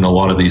 but even a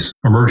lot of these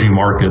emerging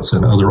markets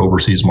and other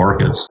overseas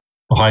markets.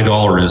 The high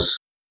dollar is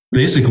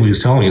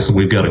telling us that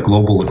we've got a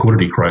global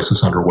liquidity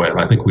crisis underway. And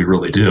I think we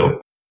really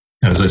do.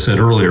 And as I said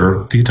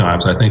earlier a few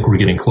times, I think we're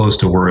getting close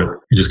to where it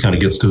just kind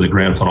of gets to the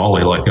grand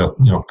finale, like a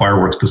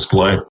fireworks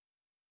display.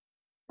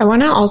 I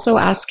want to also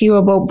ask you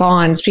about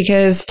bonds,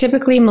 because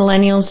typically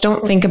millennials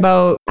don't think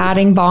about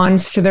adding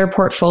bonds to their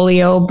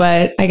portfolio.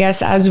 But I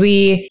guess as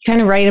we kind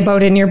of write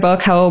about in your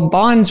book, how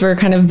bonds were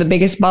kind of the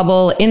biggest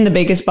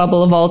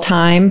bubble of all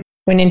time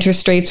when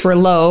interest rates were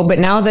low. But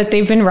now that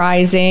they've been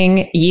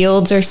rising,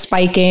 yields are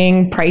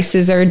spiking,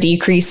 prices are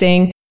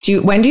decreasing.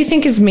 When do you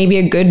think is maybe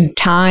a good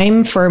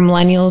time for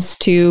millennials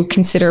to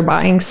consider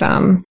buying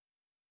some?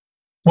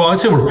 Well, I'd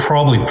say we're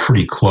probably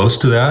pretty close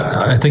to that.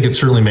 I think it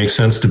certainly makes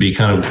sense to be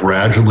kind of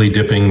gradually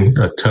dipping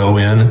a toe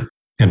in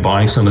and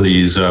buying some of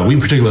these. We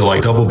particularly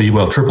like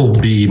triple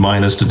B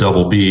minus to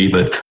double B,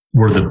 but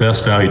where the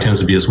best value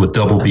tends to be is with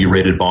double B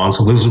rated bonds.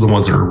 So those are the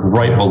ones that are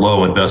right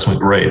below investment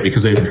grade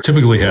because they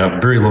typically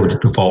have very low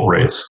default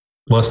rates,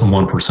 less than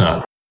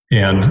 1%.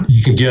 And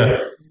you can get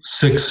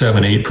 6,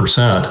 7,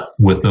 8%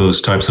 with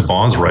those types of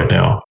bonds right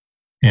now.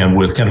 And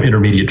with kind of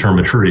intermediate term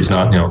maturities,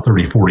 not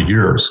 30, 40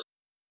 years.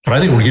 But I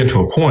think we're getting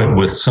to a point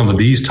with some of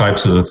these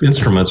types of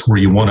instruments where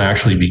you want to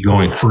actually be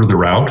going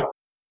further out,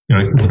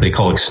 what they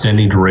call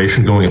extending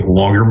duration, going at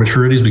longer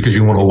maturities, because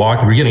you want to lock,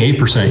 if you're getting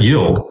 8%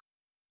 yield,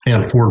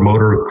 and Ford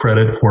Motor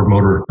Credit, Ford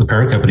Motor, the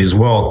parent company as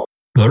well,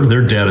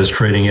 their debt is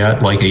trading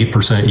at like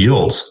 8%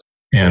 yields.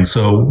 And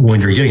so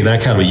when you're getting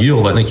that kind of a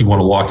yield, I think you want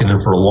to lock it in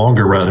for a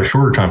longer rather than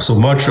shorter time. So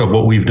much of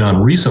what we've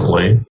done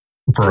recently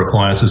for our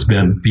clients has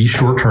been be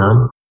short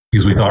term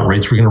because we thought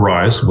rates were going to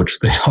rise, which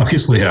they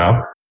obviously have.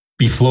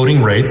 Be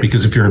floating rate,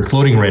 because if you're in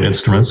floating rate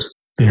instruments,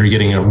 then you're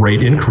getting a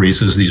rate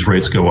increase as these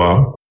rates go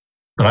up.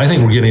 But I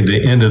think we're getting to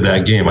the end of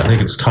that game. I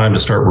think it's time to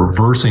start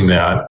reversing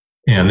that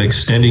and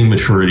extending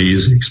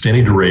maturities,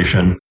 extending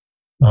duration.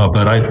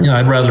 But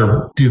I'd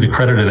rather do the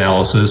credit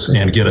analysis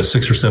and get a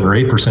 6 or 7 or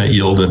 8%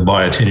 yield than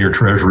buy a 10-year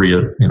treasury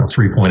at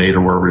 3.8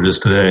 or wherever it is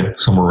today,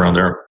 somewhere around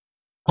there.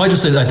 I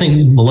just say I think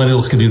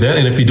millennials can do that.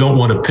 And if you don't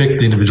want to pick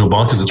the individual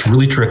bond, because it's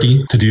really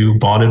tricky to do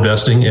bond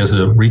investing as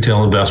a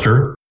retail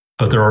investor,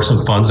 but there are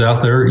some funds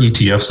out there,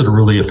 ETFs, that are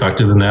really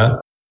effective in that.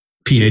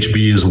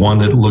 PHB is one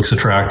that looks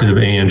attractive.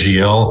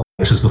 ANGL,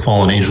 which is the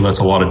fallen angel, that's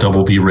a lot of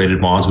double B rated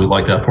bonds. We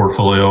like that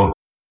portfolio.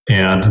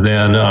 And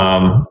then,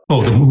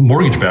 the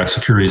mortgage-backed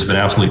security has been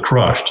absolutely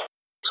crushed.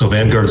 So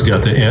Vanguard's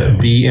got the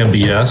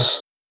VMBS,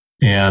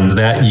 and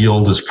that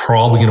yield is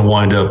probably going to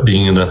wind up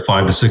being in the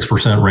 5 to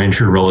 6% range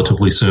here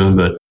relatively soon.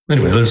 But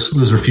anyway,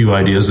 those are a few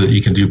ideas that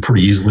you can do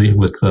pretty easily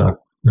with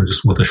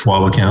just with a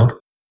Schwab account.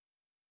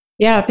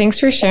 Yeah, thanks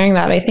for sharing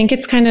that. I think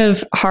it's kind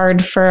of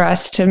hard for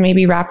us to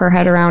maybe wrap our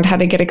head around how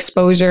to get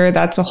exposure.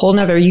 That's a whole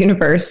nother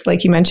universe,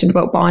 like you mentioned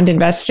about bond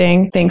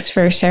investing. Thanks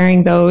for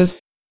sharing those.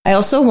 I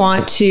also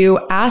want to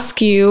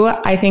ask you,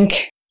 I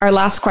think our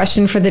last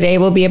question for the day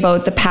will be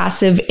about the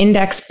passive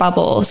index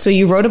bubble. So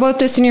you wrote about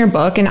this in your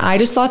book, and I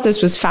just thought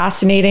this was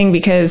fascinating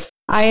because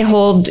I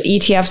hold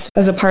ETFs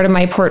as a part of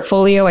my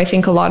portfolio. I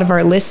think a lot of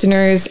our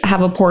listeners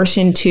have a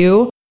portion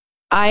too.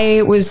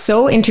 I was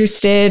so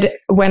interested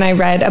when I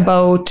read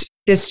about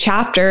this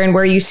chapter and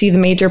where you see the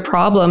major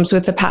problems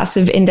with the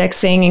passive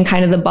indexing and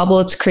kind of the bubble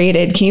it's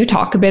created. Can you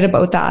talk a bit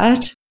about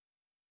that?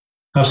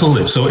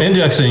 Absolutely. So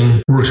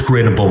indexing works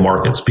great in bull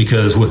markets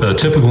because with a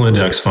typical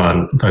index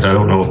fund, in fact, I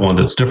don't know of one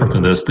that's different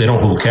than this, they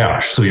don't hold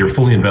cash. So you're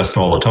fully invested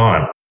all the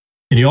time.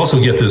 And you also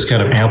get this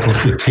kind of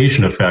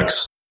amplification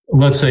effects.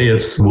 Let's say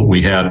it's what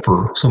we had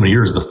for so many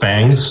years, the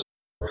FANGs,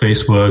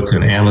 Facebook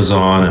and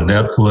Amazon and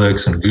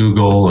Netflix and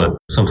Google. And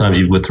sometimes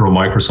you would throw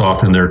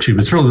Microsoft in there too.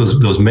 But it's really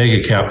those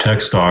mega cap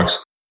tech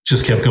stocks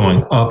just kept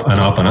going up and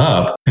up and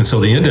up. And so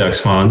the index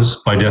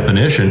funds, by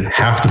definition,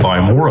 have to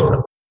buy more of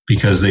them,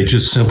 because they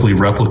just simply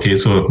replicate.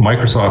 So if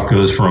Microsoft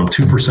goes from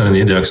 2% of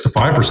the index to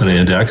 5% of the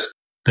index,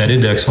 that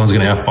index fund is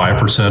going to have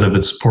 5% of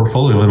its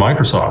portfolio in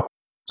Microsoft.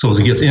 So as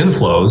it gets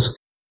inflows,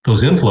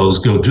 those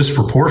inflows go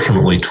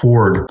disproportionately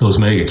toward those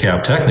mega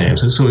cap tech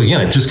names. And so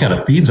again, it just kind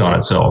of feeds on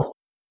itself.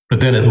 But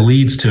then it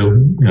leads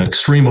to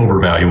extreme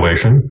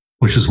overvaluation,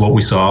 which is what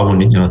we saw when,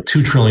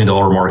 $2 trillion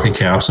market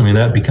caps. I mean,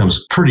 that becomes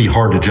pretty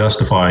hard to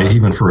justify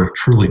even for a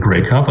truly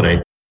great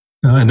company.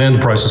 And then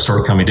prices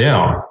start coming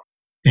down.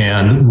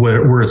 And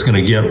where it's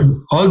going to get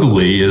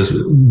ugly is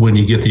when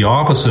you get the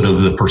opposite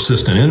of the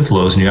persistent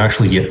inflows and you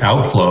actually get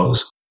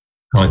outflows.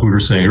 Like we were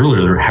saying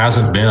earlier, there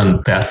hasn't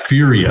been that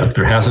fear yet.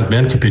 There hasn't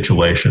been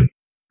capitulation.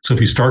 So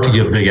if you start to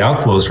get big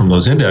outflows from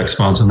those index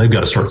funds, then they've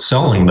got to start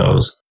selling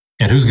those.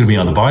 And who's going to be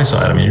on the buy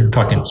side? I mean, you're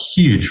talking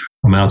huge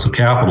amounts of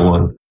capital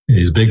in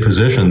these big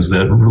positions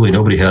that really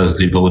nobody has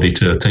the ability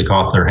to take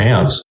off their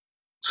hands.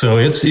 So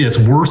it's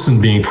worse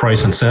than being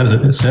price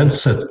insensitive.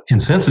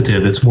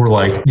 It's more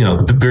like,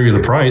 the bigger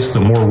the price, the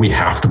more we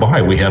have to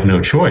buy. We have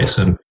no choice.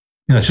 And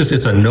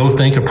it's a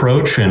no-think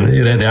approach. And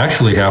it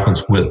actually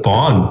happens with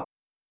bond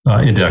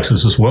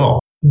indexes as well.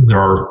 There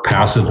are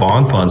passive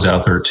bond funds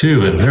out there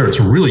too. And there it's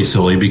really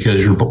silly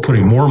because you're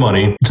putting more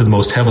money into the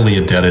most heavily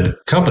indebted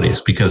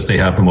companies because they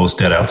have the most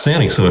debt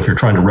outstanding. So if you're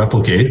trying to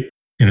replicate,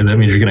 that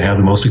means you're going to have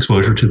the most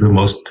exposure to the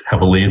most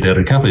heavily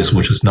indebted companies,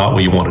 which is not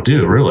what you want to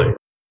do, really.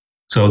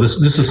 So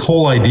this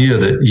whole idea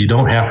that you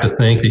don't have to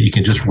think that you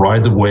can just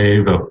ride the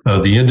wave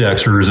of the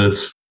indexers,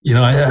 it's,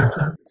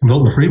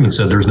 Milton Friedman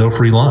said there's no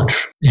free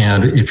lunch.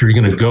 And if you're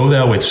going to go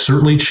that way, it's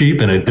certainly cheap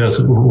and it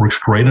works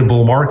great in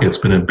bull markets,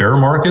 but in bear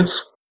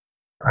markets,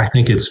 I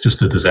think it's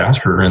just a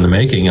disaster in the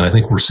making. And I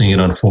think we're seeing it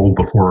unfold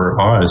before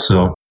our eyes.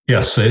 So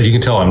yes, you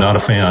can tell I'm not a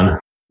fan,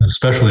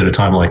 especially at a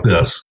time like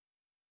this.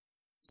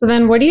 So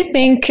then what do you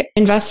think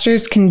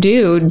investors can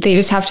do? They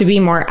just have to be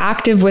more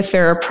active with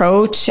their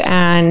approach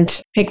and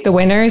pick the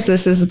winners.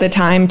 This is the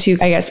time to,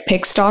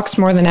 pick stocks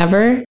more than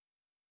ever.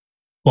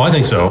 Well, I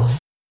think so.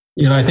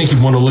 I think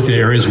you want to look at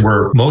areas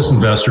where most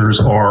investors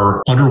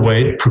are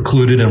underweight,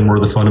 precluded, and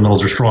where the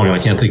fundamentals are strong. And I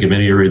can't think of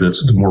any area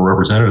that's more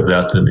representative of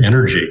that than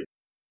energy,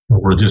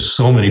 where just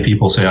so many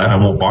people say, I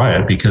won't buy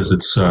it because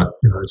it's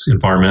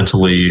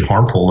environmentally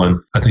harmful. And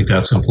I think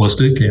that's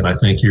simplistic. And I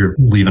think you're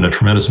leaving a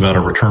tremendous amount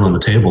of return on the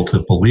table to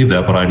believe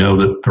that. But I know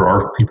that there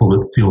are people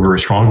that feel very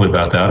strongly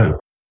about that.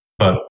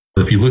 But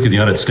if you look at the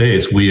United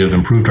States, we have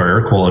improved our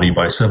air quality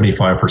by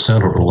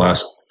 75% over the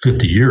last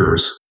 50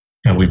 years.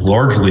 And we've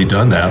largely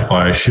done that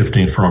by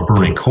shifting from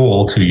burning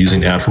coal to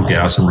using natural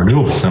gas and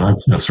renewables. And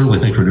I certainly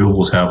think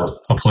renewables have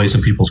a place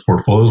in people's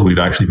portfolios. We've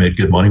actually made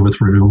good money with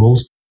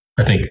renewables.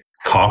 I think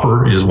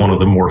copper is one of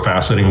the more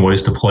fascinating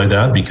ways to play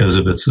that because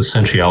of its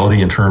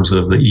essentiality in terms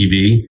of the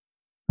EV.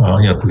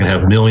 If we're going to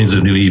have millions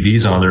of new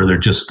EVs on there,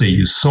 they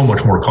use so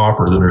much more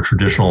copper than a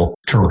traditional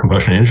internal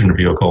combustion engine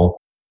vehicle.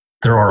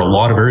 There are a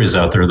lot of areas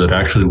out there that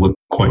actually look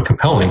quite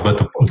compelling. But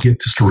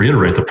just to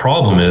reiterate, the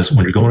problem is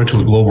when you're going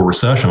into a global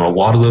recession, a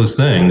lot of those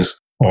things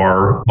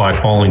are by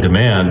falling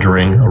demand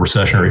during a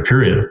recessionary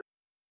period.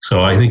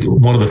 So I think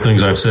one of the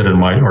things I've said in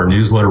our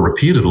newsletter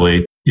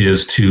repeatedly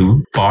is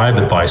to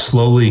buy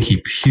slowly,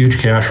 keep huge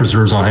cash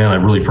reserves on hand. I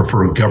really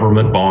prefer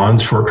government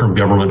bonds, short-term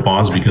government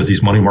bonds, because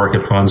these money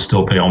market funds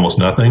still pay almost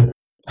nothing.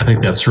 I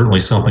think that's certainly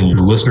something your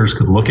listeners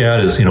could look at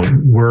is,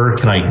 where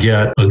can I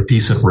get a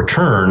decent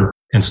return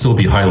and still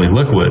be highly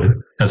liquid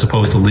as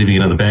opposed to leaving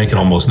it in the bank at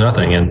almost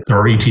nothing. And there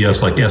are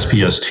ETFs like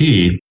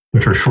SPST,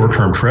 which are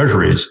short-term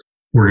treasuries,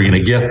 where you're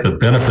going to get the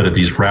benefit of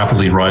these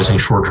rapidly rising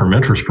short-term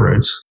interest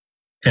rates.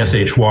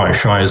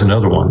 SHY is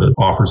another one that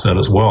offers that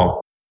as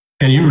well.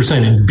 And you were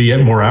saying be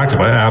more active.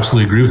 I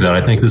absolutely agree with that.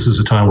 I think this is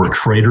a time where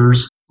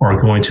traders are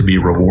going to be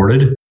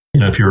rewarded.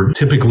 If you're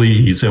typically,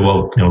 you say,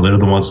 well, they're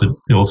the ones that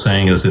the old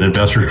saying is that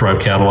investors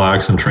drive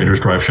Cadillacs and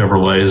traders drive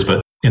Chevrolets.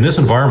 But in this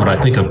environment, I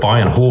think a buy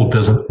and hold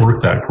doesn't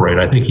work that great.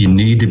 I think you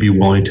need to be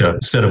willing to,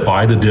 instead of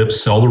buy the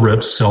dips, sell the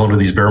rips, sell into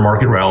these bear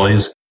market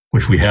rallies,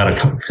 which we had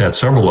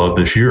several of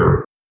this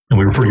year. And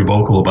we were pretty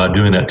vocal about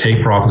doing that.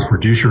 Take profits,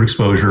 reduce your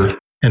exposure,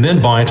 and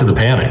then buy into the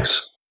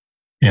panics.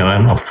 And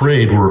I'm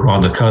afraid we're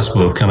on the cusp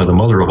of kind of the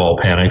mother of all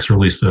panics, or at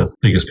least the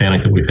biggest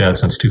panic that we've had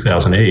since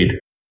 2008.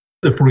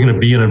 If we're going to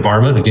be in an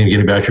environment, again,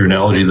 getting back to your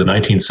analogy of the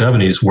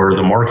 1970s, where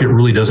the market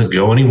really doesn't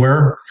go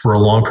anywhere for a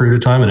long period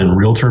of time, and in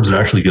real terms, it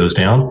actually goes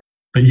down.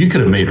 But you could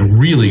have made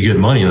really good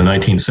money in the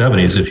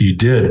 1970s if you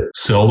did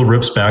sell the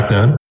rips back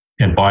then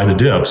and buy the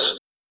dips.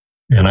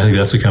 And I think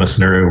that's the kind of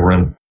scenario we're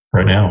in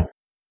right now.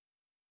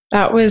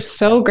 That was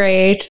so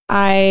great.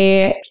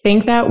 I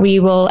think that we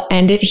will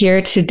end it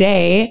here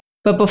today.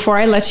 But before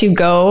I let you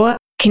go,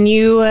 can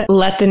you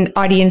let the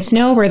audience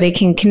know where they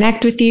can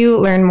connect with you,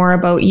 learn more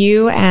about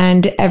you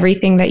and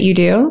everything that you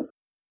do?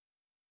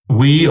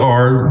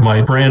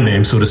 My brand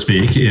name, so to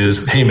speak,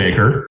 is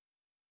Haymaker.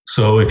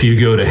 So if you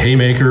go to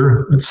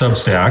Haymaker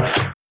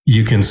Substack,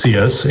 you can see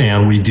us.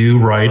 And we do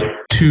write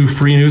 2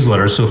 free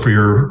newsletters. So for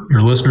your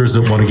listeners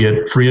that want to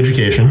get free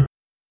education,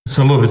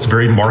 some of it's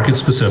very market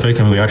specific.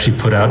 And we actually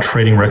put out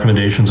trading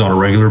recommendations on a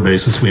regular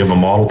basis. We have a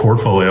model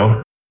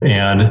portfolio.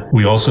 And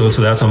we also,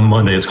 so that's on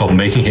Monday, it's called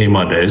Making Hay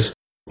Mondays.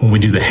 When we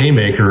do the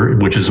Haymaker,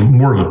 which is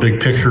more of a big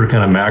picture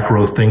kind of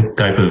macro think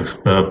type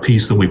of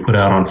piece that we put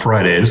out on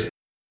Fridays,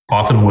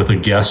 often with a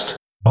guest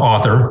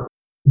author,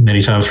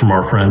 many times from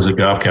our friends at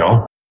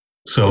GovCal.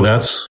 So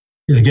that's,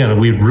 again,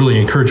 we really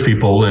encourage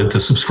people to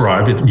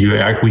subscribe.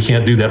 We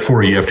can't do that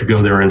for you. You have to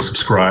go there and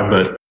subscribe.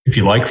 But if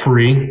you like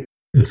free,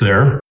 it's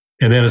there.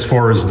 And then as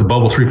far as the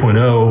Bubble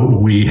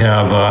 3.0, we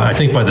have, I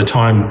think by the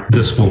time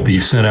this will be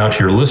sent out to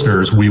your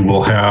listeners, we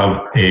will have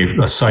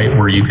a site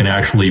where you can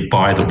actually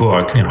buy the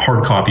book in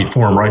hard copy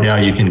form. Right now,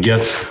 you can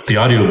get the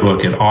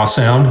audiobook at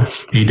Awesound,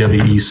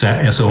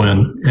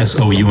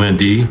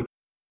 AWESOUND.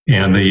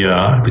 And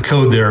the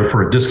code there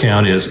for a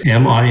discount is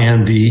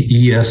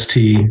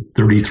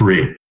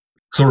MINVEST33.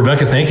 So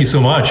Rebecca, thank you so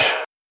much.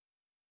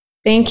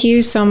 Thank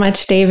you so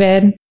much,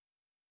 David.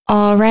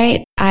 All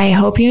right. I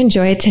hope you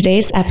enjoyed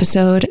today's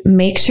episode.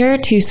 Make sure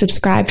to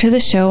subscribe to the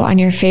show on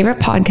your favorite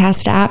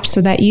podcast app so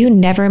that you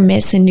never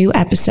miss a new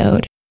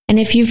episode. And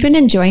if you've been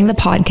enjoying the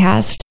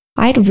podcast,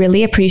 I'd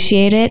really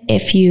appreciate it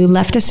if you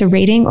left us a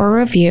rating or a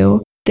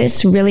review.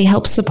 This really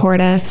helps support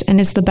us and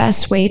is the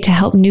best way to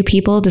help new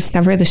people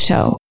discover the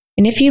show.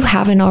 And if you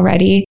haven't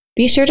already,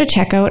 be sure to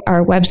check out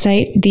our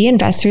website,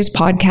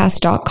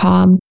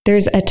 theinvestorspodcast.com.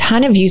 There's a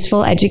ton of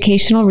useful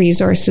educational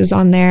resources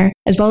on there,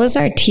 as well as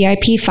our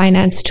TIP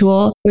finance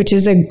tool, which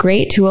is a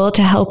great tool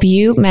to help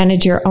you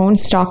manage your own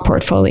stock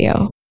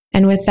portfolio.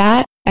 And with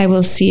that, I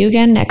will see you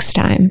again next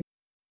time.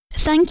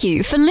 Thank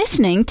you for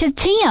listening to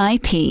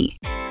TIP.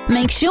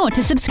 Make sure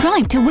to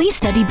subscribe to We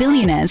Study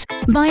Billionaires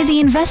by the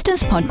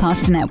Investors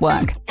Podcast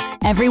Network.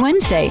 Every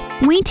Wednesday,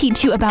 we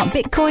teach you about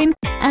Bitcoin,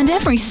 and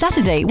every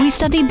Saturday, we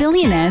study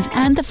billionaires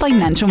and the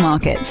financial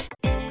markets.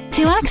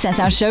 To access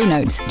our show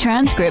notes,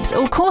 transcripts,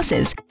 or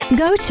courses,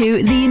 go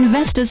to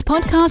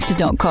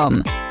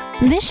theinvestorspodcast.com.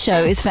 This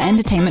show is for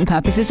entertainment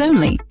purposes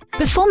only.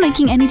 Before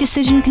making any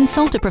decision,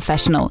 consult a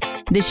professional.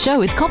 This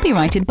show is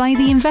copyrighted by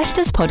the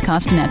Investors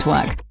Podcast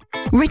Network.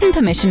 Written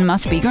permission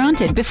must be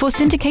granted before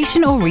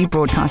syndication or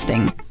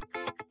rebroadcasting.